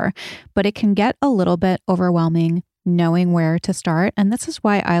 2024. But it can get a little bit overwhelming knowing where to start. And this is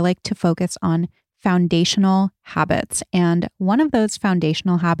why I like to focus on foundational habits. And one of those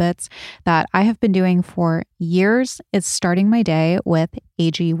foundational habits that I have been doing for years is starting my day with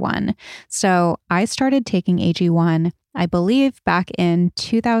AG1. So I started taking AG1, I believe back in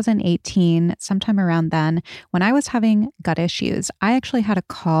 2018, sometime around then, when I was having gut issues. I actually had a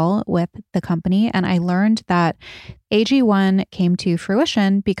call with the company and I learned that AG1 came to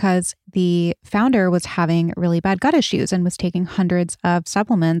fruition because the founder was having really bad gut issues and was taking hundreds of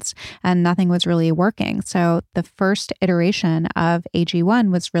supplements and nothing was really working. So the first iteration of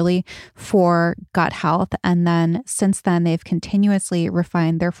AG1 was really for gut health. And then since then, they've continuously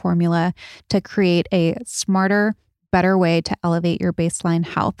refined their formula to create a smarter, better way to elevate your baseline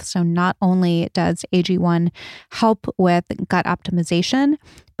health. So not only does AG1 help with gut optimization,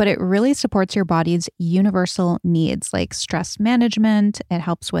 but it really supports your body's universal needs like stress management. It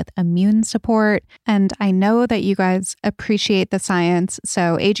helps with immune support. And I know that you guys appreciate the science.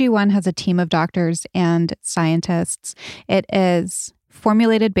 So AG1 has a team of doctors and scientists. It is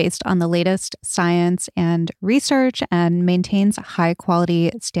formulated based on the latest science and research and maintains high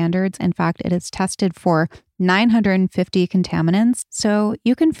quality standards. In fact, it is tested for 950 contaminants. So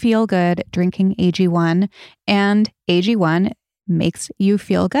you can feel good drinking AG1, and AG1 makes you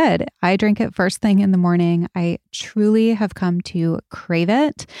feel good. I drink it first thing in the morning. I truly have come to crave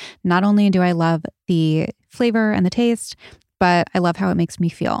it. Not only do I love the flavor and the taste, but I love how it makes me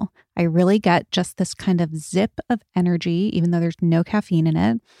feel. I really get just this kind of zip of energy, even though there's no caffeine in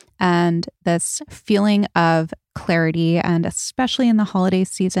it, and this feeling of clarity. And especially in the holiday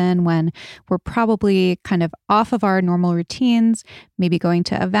season when we're probably kind of off of our normal routines, maybe going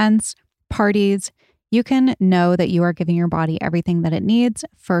to events, parties, you can know that you are giving your body everything that it needs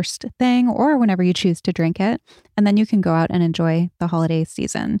first thing or whenever you choose to drink it. And then you can go out and enjoy the holiday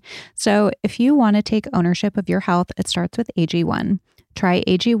season. So if you want to take ownership of your health, it starts with AG1. Try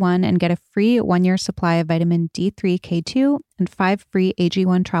AG1 and get a free 1-year supply of vitamin D3, K2, and 5 free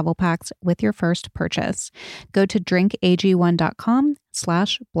AG1 travel packs with your first purchase. Go to drinkag1.com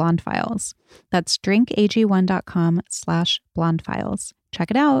drinkag1.com/blondefiles. That's drinkag1.com/blondefiles.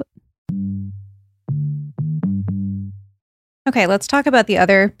 Check it out. Okay, let's talk about the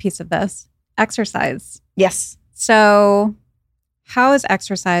other piece of this, exercise. Yes. So how is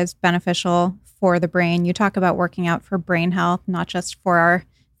exercise beneficial for the brain? You talk about working out for brain health, not just for our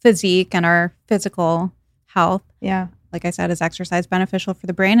physique and our physical health. Yeah. Like I said, is exercise beneficial for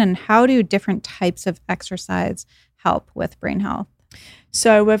the brain? And how do different types of exercise help with brain health?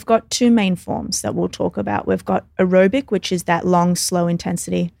 So we've got two main forms that we'll talk about. We've got aerobic, which is that long, low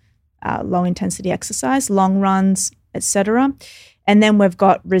intensity exercise, long runs, etc. And then we've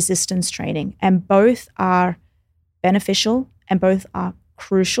got resistance training, and both are beneficial and both are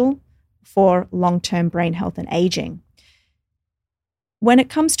crucial for long-term brain health and aging. When it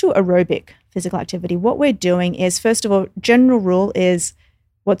comes to aerobic physical activity, what we're doing is, first of all, general rule is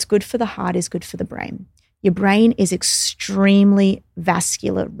what's good for the heart is good for the brain. Your brain is extremely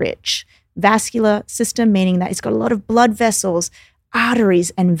vascular rich. Vascular system, meaning that it's got a lot of blood vessels,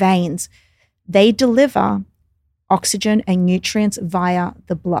 arteries, and veins. They deliver oxygen and nutrients via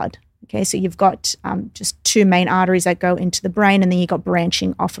the blood. Okay, so you've got just two main arteries that go into the brain, and then you've got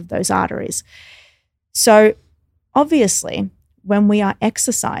branching off of those arteries. So obviously, when we are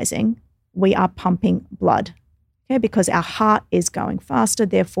exercising, we are pumping blood, okay, because our heart is going faster,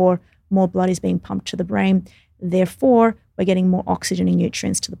 therefore more blood is being pumped to the brain, therefore we're getting more oxygen and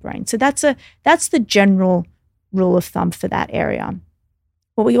nutrients to the brain. So that's the general rule of thumb for that area.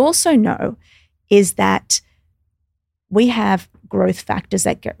 What we also know is that we have growth factors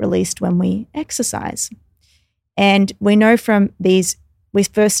that get released when we exercise. And we know from these, we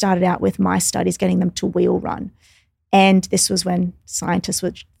first started out with mice studies, getting them to wheel run. And this was when scientists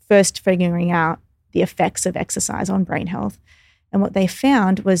were first figuring out the effects of exercise on brain health. And what they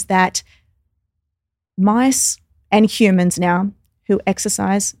found was that mice and humans now who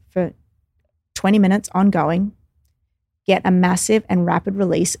exercise for 20 minutes ongoing get a massive and rapid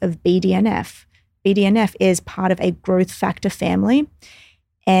release of BDNF. BDNF is part of a growth factor family,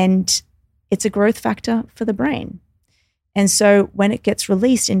 and it's a growth factor for the brain. And so when it gets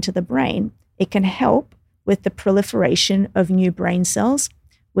released into the brain, it can help with the proliferation of new brain cells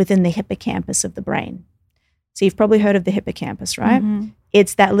within the hippocampus of the brain. So you've probably heard of the hippocampus, right? Mm-hmm.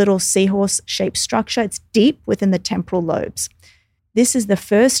 It's that little seahorse-shaped structure. It's deep within the temporal lobes. This is the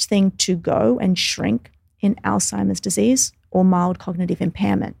first thing to go and shrink in Alzheimer's disease or mild cognitive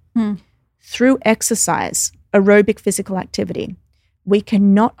impairment. Through exercise, aerobic physical activity, we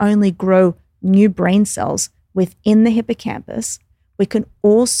can not only grow new brain cells within the hippocampus, we can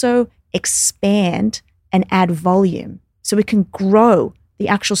also expand and add volume. So we can grow the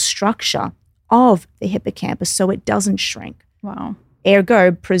actual structure of the hippocampus so it doesn't shrink. Wow.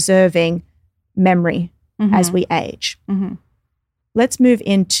 Ergo, preserving memory as we age. Let's move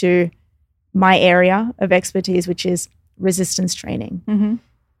into my area of expertise, which is resistance training.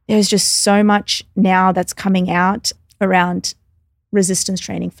 There's just so much now that's coming out around resistance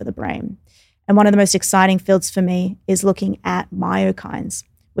training for the brain. And one of the most exciting fields for me is looking at myokines,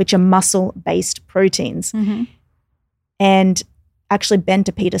 which are muscle-based proteins. And actually,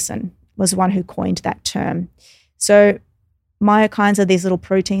 Bender Peterson was one who coined that term. So myokines are these little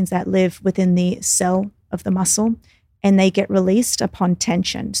proteins that live within the cell of the muscle, and they get released upon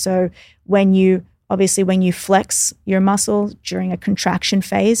tension. So when you flex your muscle during a contraction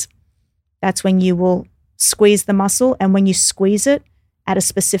phase, that's when you will squeeze the muscle. And when you squeeze it at a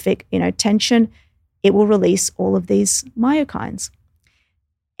specific, tension, it will release all of these myokines.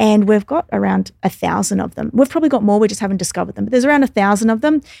 And we've got around 1,000 of them. We've probably got more, we just haven't discovered them. But there's around 1,000 of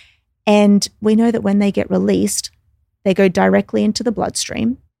them. And we know that when they get released, they go directly into the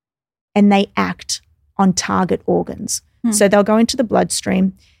bloodstream and they act on target organs. So they'll go into the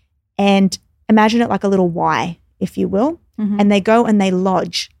bloodstream, and imagine it like a little Y, if you will, and they go and they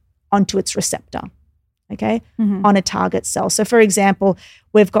lodge onto its receptor, okay, on a target cell. So for example,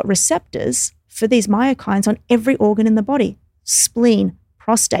 we've got receptors for these myokines on every organ in the body: spleen,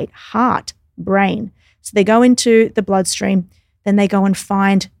 prostate, heart, brain. So they go into the bloodstream, then they go and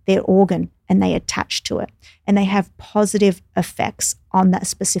find their organ and they attach to it, and they have positive effects on that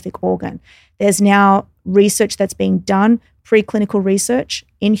specific organ. There's now research that's being done, preclinical research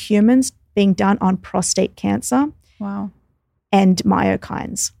in humans being done on prostate cancer. Wow. And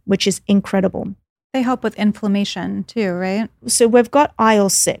myokines, which is incredible. They help with inflammation too, right? So we've got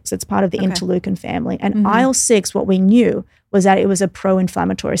IL-6. It's part of the interleukin family. And IL-6, what we knew was that it was a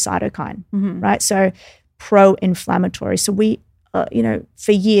pro-inflammatory cytokine, right? So pro-inflammatory. So we,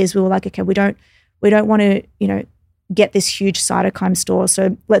 for years we were like, okay, we don't want to, get this huge cytokine store.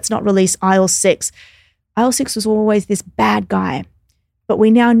 So let's not release IL-6. IL-6 was always this bad guy. But we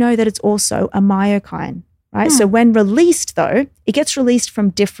now know that it's also a myokine, right? So when released, though, it gets released from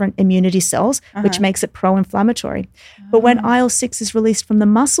different immunity cells, which makes it pro-inflammatory. But when IL-6 is released from the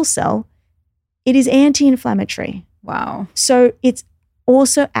muscle cell, it is anti-inflammatory. Wow. So it's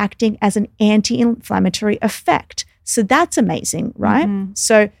also acting as an anti-inflammatory effect. So that's amazing, right?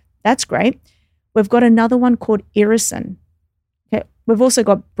 So that's great. We've got another one called irisin. Okay. We've also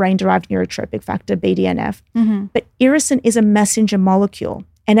got brain-derived neurotropic factor, BDNF. But irisin is a messenger molecule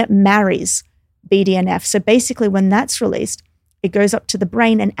and it marries BDNF. So basically when that's released, it goes up to the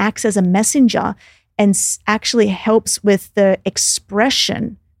brain and acts as a messenger and actually helps with the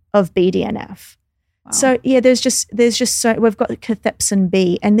expression of BDNF. Wow. So yeah, there's just so we've got cathepsin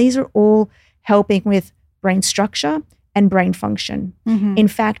B, and these are all helping with brain structure and brain function. In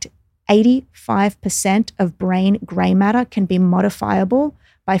fact, 85% of brain gray matter can be modifiable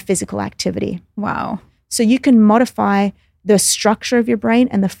by physical activity. Wow. So you can modify the structure of your brain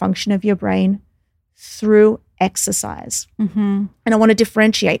and the function of your brain through exercise. And I want to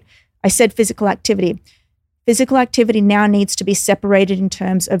differentiate. I said physical activity. Physical activity now needs to be separated in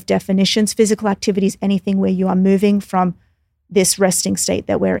terms of definitions. Physical activity is anything where you are moving from this resting state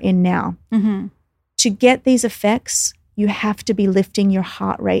that we're in now. To get these effects, you have to be lifting your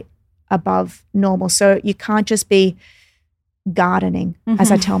heart rate above normal. So you can't just be gardening,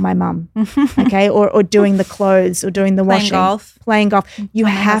 as I tell my mum, okay, or doing the clothes or doing the washing. Playing golf. You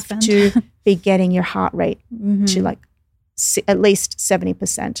have to be getting your heart rate to like at least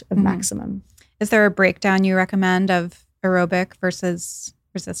 70% of maximum. Is there a breakdown you recommend of aerobic versus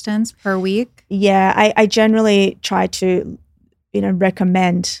resistance per week? Yeah, I generally try to,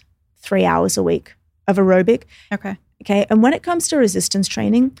 recommend 3 hours a week of aerobic. Okay. And when it comes to resistance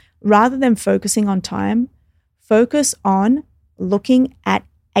training, rather than focusing on time, focus on looking at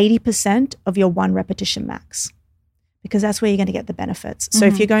 80% of your 1 repetition max, because that's where you're going to get the benefits. So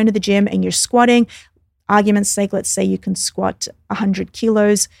if you're going to the gym and you're squatting, argument's sake, let's say you can squat 100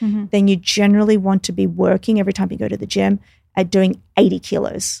 kilos, then you generally want to be working every time you go to the gym at doing 80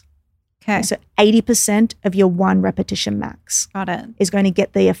 kilos. Okay. So 80% of your 1 repetition max is going to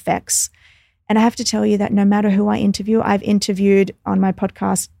get the effects. And I have to tell you that no matter who I interview, I've interviewed on my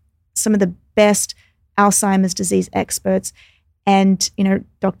podcast some of the best Alzheimer's disease experts. And,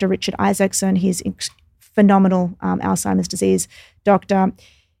 Dr. Richard Isaacson, he's phenomenal Alzheimer's disease doctor.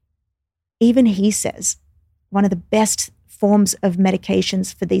 Even he says one of the best forms of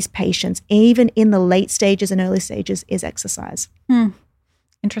medications for these patients, even in the late stages and early stages, is exercise.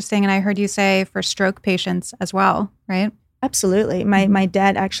 Interesting. And I heard you say for stroke patients as well, right? Absolutely. My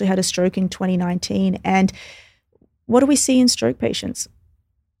dad actually had a stroke in 2019. And what do we see in stroke patients?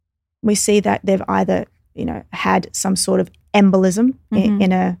 We see that they've either, had some sort of embolism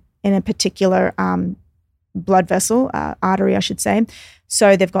in a particular blood vessel, artery, I should say.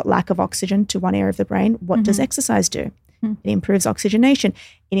 So they've got lack of oxygen to one area of the brain. What does exercise do? It improves oxygenation.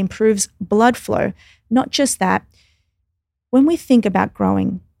 It improves blood flow. Not just that. When we think about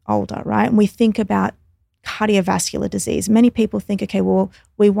growing older, right, and we think about cardiovascular disease, many people think, okay, well,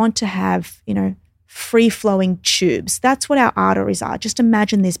 we want to have, free-flowing tubes. That's what our arteries are. Just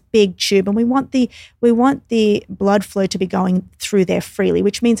imagine this big tube, and we want the blood flow to be going through there freely,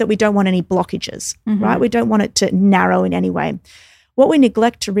 which means that we don't want any blockages, right? We don't want it to narrow in any way. What we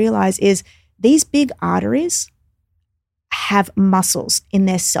neglect to realize is these big arteries have muscles in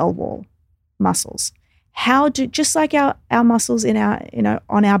their cell wall, muscles. Just like our muscles in our,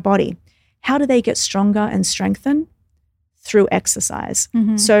 on our body, how do they get stronger and strengthen? Through exercise.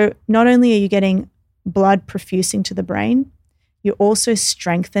 So not only are you getting blood perfusing to the brain, you're also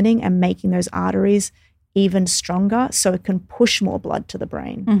strengthening and making those arteries even stronger so it can push more blood to the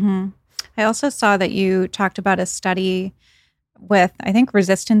brain. I also saw that you talked about a study with, I think,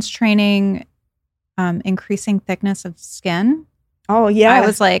 resistance training, increasing thickness of skin. Oh, yeah. I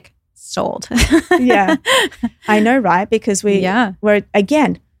was like, sold. Yeah. I know, right? Because we are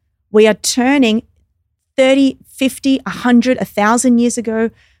turning 30, 50, 100, 1,000 years ago,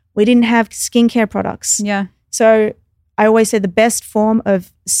 we didn't have skincare products. Yeah. So I always say the best form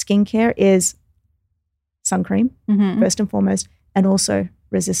of skincare is sun cream, first and foremost, and also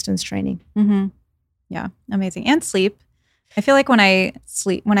resistance training. Yeah, amazing. And sleep. I feel like when I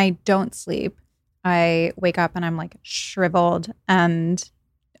don't sleep, I wake up and I'm like shriveled and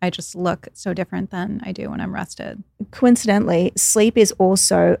I just look so different than I do when I'm rested. Coincidentally, sleep is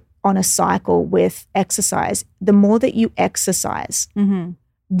also on a cycle with exercise. The more that you exercise,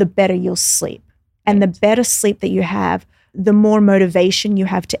 the better you'll sleep. And the better sleep that you have the more motivation you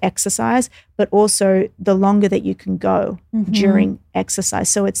have to exercise, but also the longer that you can go during exercise.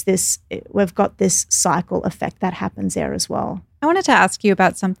 So we've got this cycle effect that happens there as well. I wanted to ask you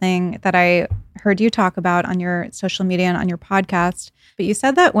about something that I heard you talk about on your social media and on your podcast. But you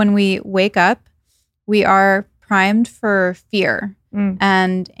said that when we wake up, we are primed for fear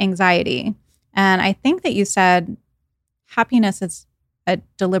and anxiety. And I think that you said happiness is a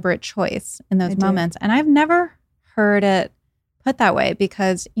deliberate choice in those moments. And I've never heard it put that way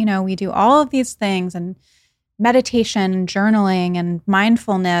because, we do all of these things and meditation and journaling and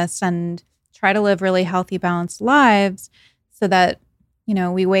mindfulness and try to live really healthy, balanced lives so that,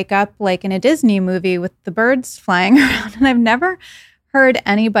 we wake up like in a Disney movie with the birds flying around. And I've never heard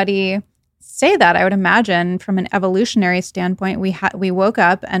anybody say that. I would imagine from an evolutionary standpoint, we woke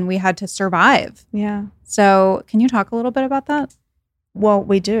up and we had to survive. Yeah. So can you talk a little bit about that? Well,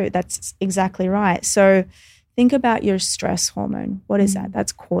 we do. That's exactly right. So think about your stress hormone. What is that?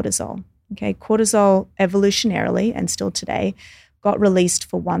 That's cortisol. Okay. Cortisol evolutionarily and still today got released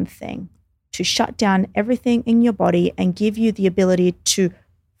for one thing, to shut down everything in your body and give you the ability to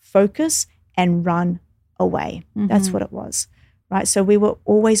focus and run away. That's what it was, right? So we were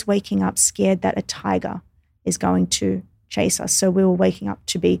always waking up scared that a tiger is going to chase us. So we were waking up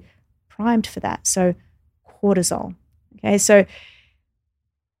to be primed for that. So cortisol. Okay. So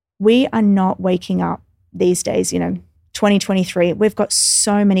we are not waking up these days, 2023, we've got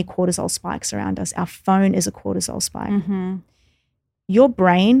so many cortisol spikes around us. Our phone is a cortisol spike. Your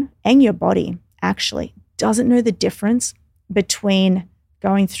brain and your body actually doesn't know the difference between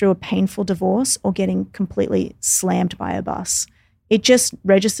going through a painful divorce or getting completely slammed by a bus. It just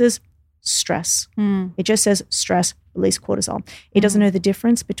registers stress. It just says stress, release cortisol. It doesn't know the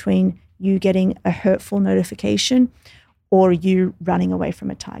difference between you getting a hurtful notification or you running away from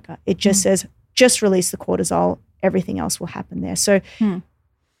a tiger. It just says, just release the cortisol, everything else will happen there. So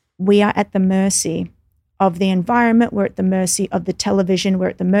we are at the mercy of the environment. We're at the mercy of the television. We're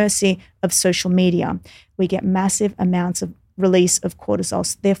at the mercy of social media. We get massive amounts of release of cortisol.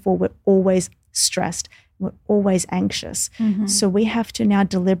 So therefore, we're always stressed. We're always anxious. So we have to now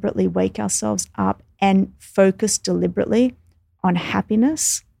deliberately wake ourselves up and focus deliberately on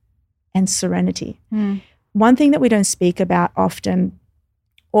happiness and serenity. One thing that we don't speak about often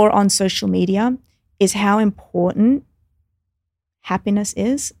or on social media is how important happiness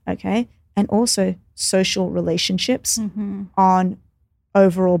is, okay, and also social relationships on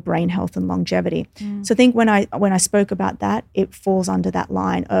overall brain health and longevity. So I think when I spoke about that, it falls under that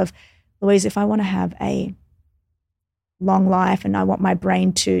line of, Louisa, if I want to have a long life and I want my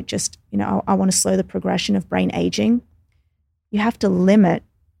brain to just, I want to slow the progression of brain aging, you have to limit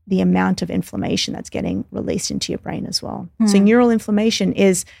the amount of inflammation that's getting released into your brain as well. So neural inflammation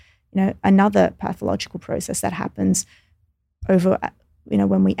is, another pathological process that happens over,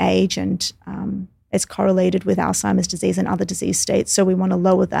 when we age, and it's correlated with Alzheimer's disease and other disease states. So we want to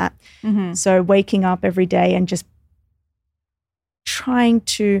lower that. So waking up every day and just trying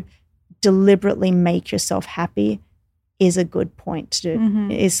to deliberately make yourself happy is a good point to do,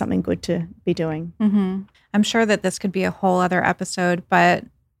 is something good to be doing. I'm sure that this could be a whole other episode, but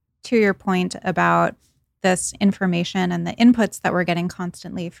to your point about this information and the inputs that we're getting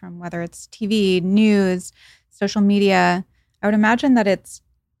constantly from whether it's TV, news, social media, I would imagine that it's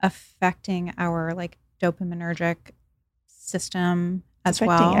affecting our dopaminergic system as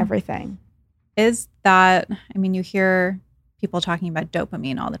well. Affecting everything. Is that, you hear people talking about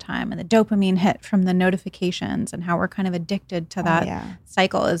dopamine all the time and the dopamine hit from the notifications and how we're kind of addicted to that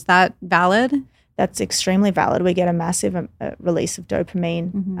cycle. Is that valid? That's extremely valid. We get a massive release of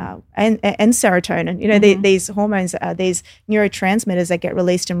dopamine and serotonin. These hormones, these neurotransmitters that get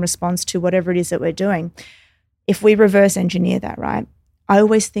released in response to whatever it is that we're doing. If we reverse engineer that, right, I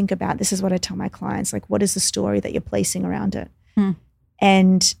always think about, this is what I tell my clients, what is the story that you're placing around it?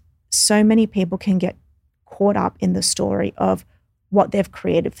 And so many people can get caught up in the story of what they've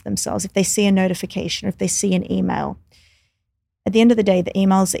created for themselves. If they see a notification or if they see an email, at the end of the day, the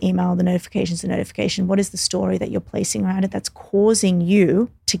email is the email, the notification is the notification. What is the story that you're placing around it that's causing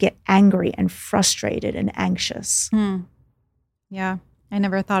you to get angry and frustrated and anxious? Yeah, I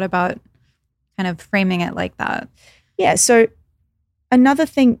never thought about kind of framing it like that. Yeah, so another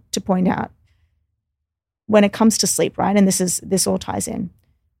thing to point out when it comes to sleep, right, and this all ties in,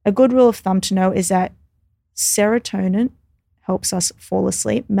 a good rule of thumb to know is that serotonin helps us fall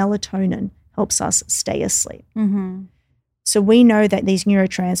asleep, melatonin helps us stay asleep. So we know that these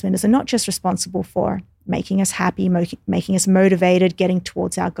neurotransmitters are not just responsible for making us happy, making us motivated, getting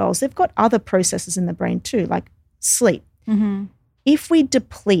towards our goals. They've got other processes in the brain too, like sleep. If we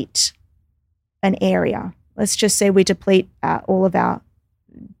deplete an area let's just say we deplete all of our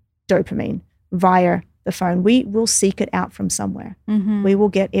dopamine via the phone. We will seek it out from somewhere. We will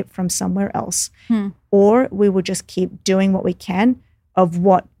get it from somewhere else. Or we will just keep doing what we can of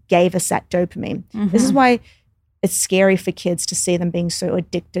what gave us that dopamine. This is why it's scary for kids to see them being so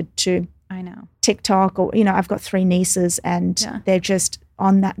addicted to TikTok, or, I've got 3 nieces and they're just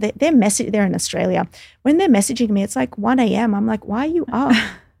on that. They're in Australia. When they're messaging me, it's like 1 a.m. I'm like, why are you up?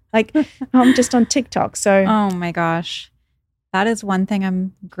 Like, I'm just on TikTok. So, oh my gosh. That is one thing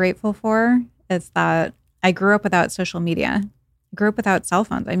I'm grateful for, is that I grew up without social media. I grew up without cell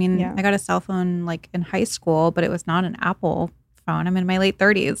phones. I mean, I got a cell phone like in high school, but it was not an Apple phone. I'm in my late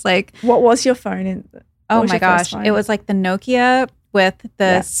 30s. Like, what was your phone? Oh my gosh. It was like the Nokia with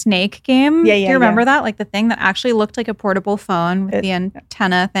the snake game. Do you remember that? Like the thing that actually looked like a portable phone with the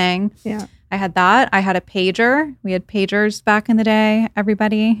antenna thing. Yeah. I had that. I had a pager. We had pagers back in the day.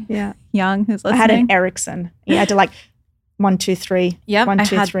 Everybody young who's listening. I had an Ericsson. You had to like 1, 2, 3. Yep. 1,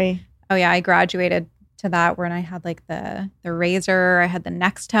 2, 3. Oh yeah. I graduated to that when I had like the Razor. I had the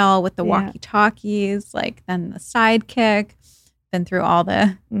Nextel with the walkie-talkies, like then the Sidekick. Been through all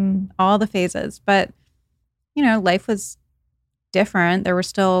the phases. But, life was different. There were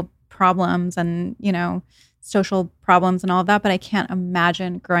still problems and, social problems and all of that. But I can't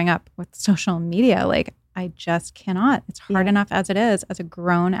imagine growing up with social media. Like, I just cannot. It's hard enough as it is as a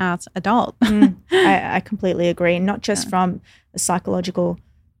grown-ass adult. I completely agree. Not just from a psychological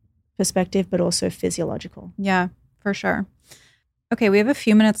perspective, but also physiological. Yeah, for sure. Okay, we have a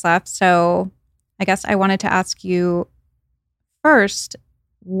few minutes left. So I guess I wanted to ask you first,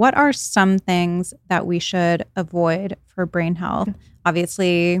 what are some things that we should avoid for brain health?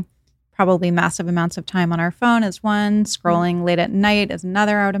 Obviously, probably massive amounts of time on our phone is one. Scrolling late at night is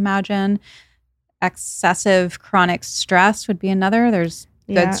another, I would imagine. Excessive chronic stress would be another. There's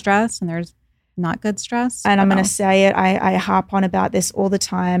good stress and there's not good stress. And I'm going to say it. I harp on about this all the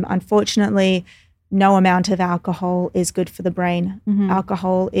time. Unfortunately, no amount of alcohol is good for the brain.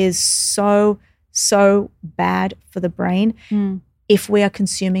 Alcohol is so bad for the brain if we are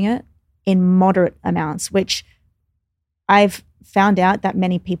consuming it in moderate amounts, which I've found out that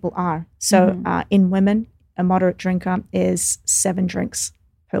many people are. So in women, a moderate drinker is 7 drinks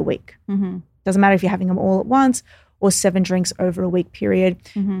per week. Doesn't matter if you're having them all at once or 7 drinks over a week period.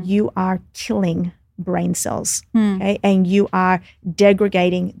 You are killing brain cells, okay? And you are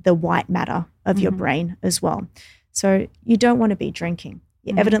degrading the white matter of your brain as well. So you don't want to be drinking.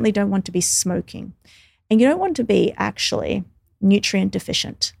 You evidently don't want to be smoking. And you don't want to be actually nutrient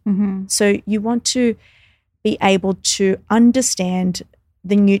deficient. So you want to be able to understand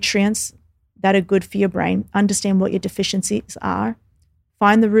the nutrients that are good for your brain, understand what your deficiencies are,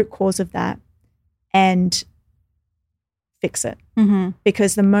 find the root cause of that, and fix it.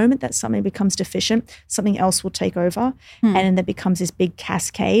 Because the moment that something becomes deficient, something else will take over, and then there becomes this big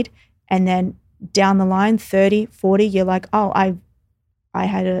cascade. And then down the line, 30, 40, you're like, oh, I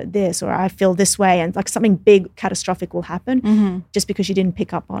had this, or I feel this way, and like something big catastrophic will happen just because you didn't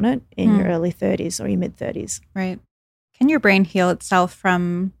pick up on it in your early 30s or your mid 30s. Right. Can your brain heal itself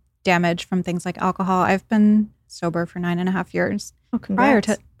from damage from things like alcohol? I've been sober for 9.5 years. Oh,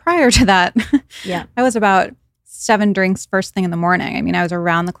 congrats. Prior to that, I was about 7 drinks first thing in the morning. I mean, I was a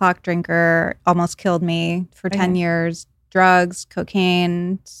round the clock drinker, almost killed me for 10 years. Drugs,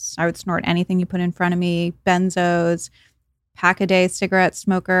 cocaine, I would snort anything you put in front of me, benzos, pack a day cigarette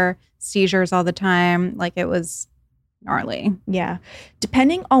smoker, seizures all the time. Like, it was gnarly. Yeah.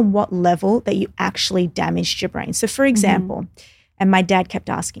 Depending on what level that you actually damaged your brain. So for example, and my dad kept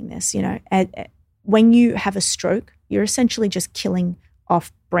asking this, when you have a stroke, you're essentially just killing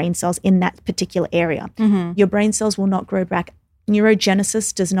off brain cells in that particular area. Your brain cells will not grow back.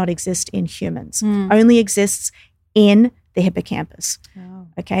 Neurogenesis does not exist in humans, only exists in the hippocampus.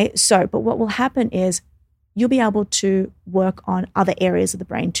 Okay. So, but what will happen is you'll be able to work on other areas of the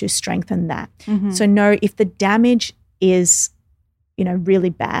brain to strengthen that. So no, if the damage is, really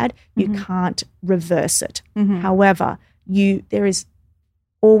bad, you can't reverse it. However, there is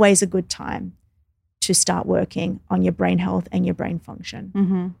always a good time to start working on your brain health and your brain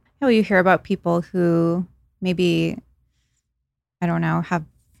function. Well, you hear about people who maybe, I don't know, have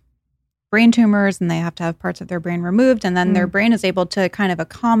brain tumors and they have to have parts of their brain removed, and then their brain is able to kind of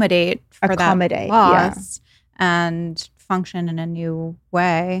accommodate that loss and function in a new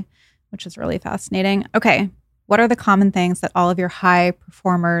way, which is really fascinating. Okay, what are the common things that all of your high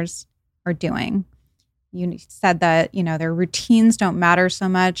performers are doing? You said that, their routines don't matter so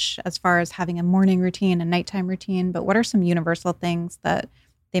much as far as having a morning routine, a nighttime routine, but what are some universal things that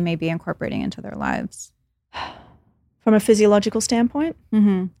they may be incorporating into their lives? From a physiological standpoint,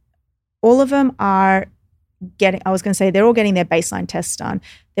 all of them are they're all getting their baseline tests done.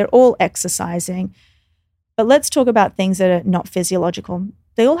 They're all exercising. But let's talk about things that are not physiological.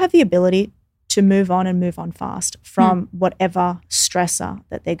 They all have the ability to move on and move on fast from whatever stressor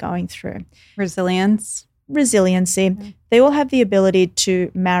that they're going through. Resiliency. They all have the ability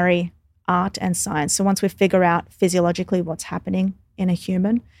to marry art and science. So once we figure out physiologically what's happening in a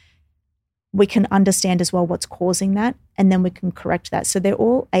human, we can understand as well what's causing that, and then we can correct that. So they're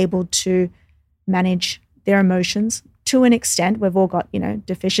all able to manage their emotions to an extent. We've all got,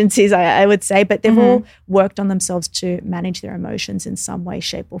 deficiencies, I would say, but they've all worked on themselves to manage their emotions in some way,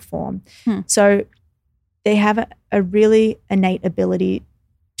 shape, or form. So they have a really innate ability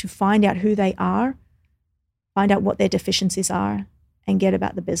to find out who they are, find out what their deficiencies are, and get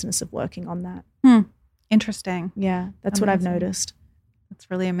about the business of working on that. Interesting. Yeah, that's what I've noticed. That's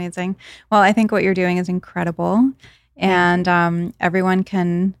really amazing. Well, I think what you're doing is incredible. And everyone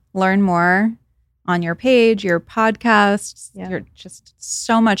can learn more on your page, your podcasts. You're just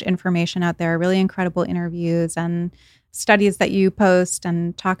so much information out there, really incredible interviews and studies that you post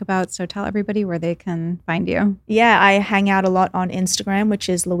and talk about. So tell everybody where they can find you. Yeah, I hang out a lot on Instagram, which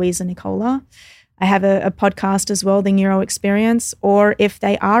is Louisa Nicola. I have a podcast as well, The Neuro Experience. Or if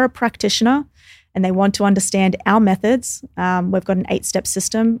they are a practitioner and they want to understand our methods, we've got an 8-step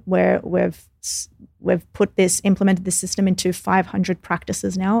system where we've implemented this system into 500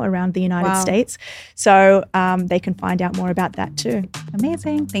 practices now around the United States. So they can find out more about that too.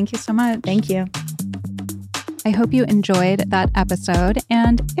 Amazing. Thank you so much. Thank you. I hope you enjoyed that episode.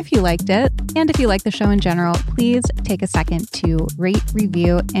 And if you liked it, and if you like the show in general, please take a second to rate,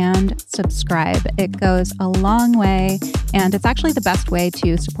 review, and subscribe. It goes a long way, and it's actually the best way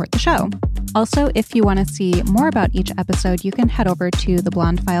to support the show. Also, if you want to see more about each episode, you can head over to the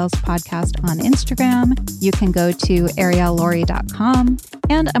Blonde Files podcast on Instagram. You can go to ariellaurie.com.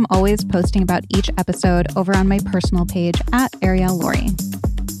 And I'm always posting about each episode over on my personal page at Arielle Laurie.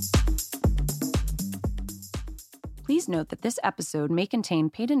 Please note that this episode may contain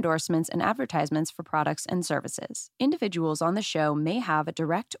paid endorsements and advertisements for products and services. Individuals on the show may have a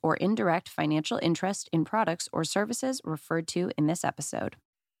direct or indirect financial interest in products or services referred to in this episode.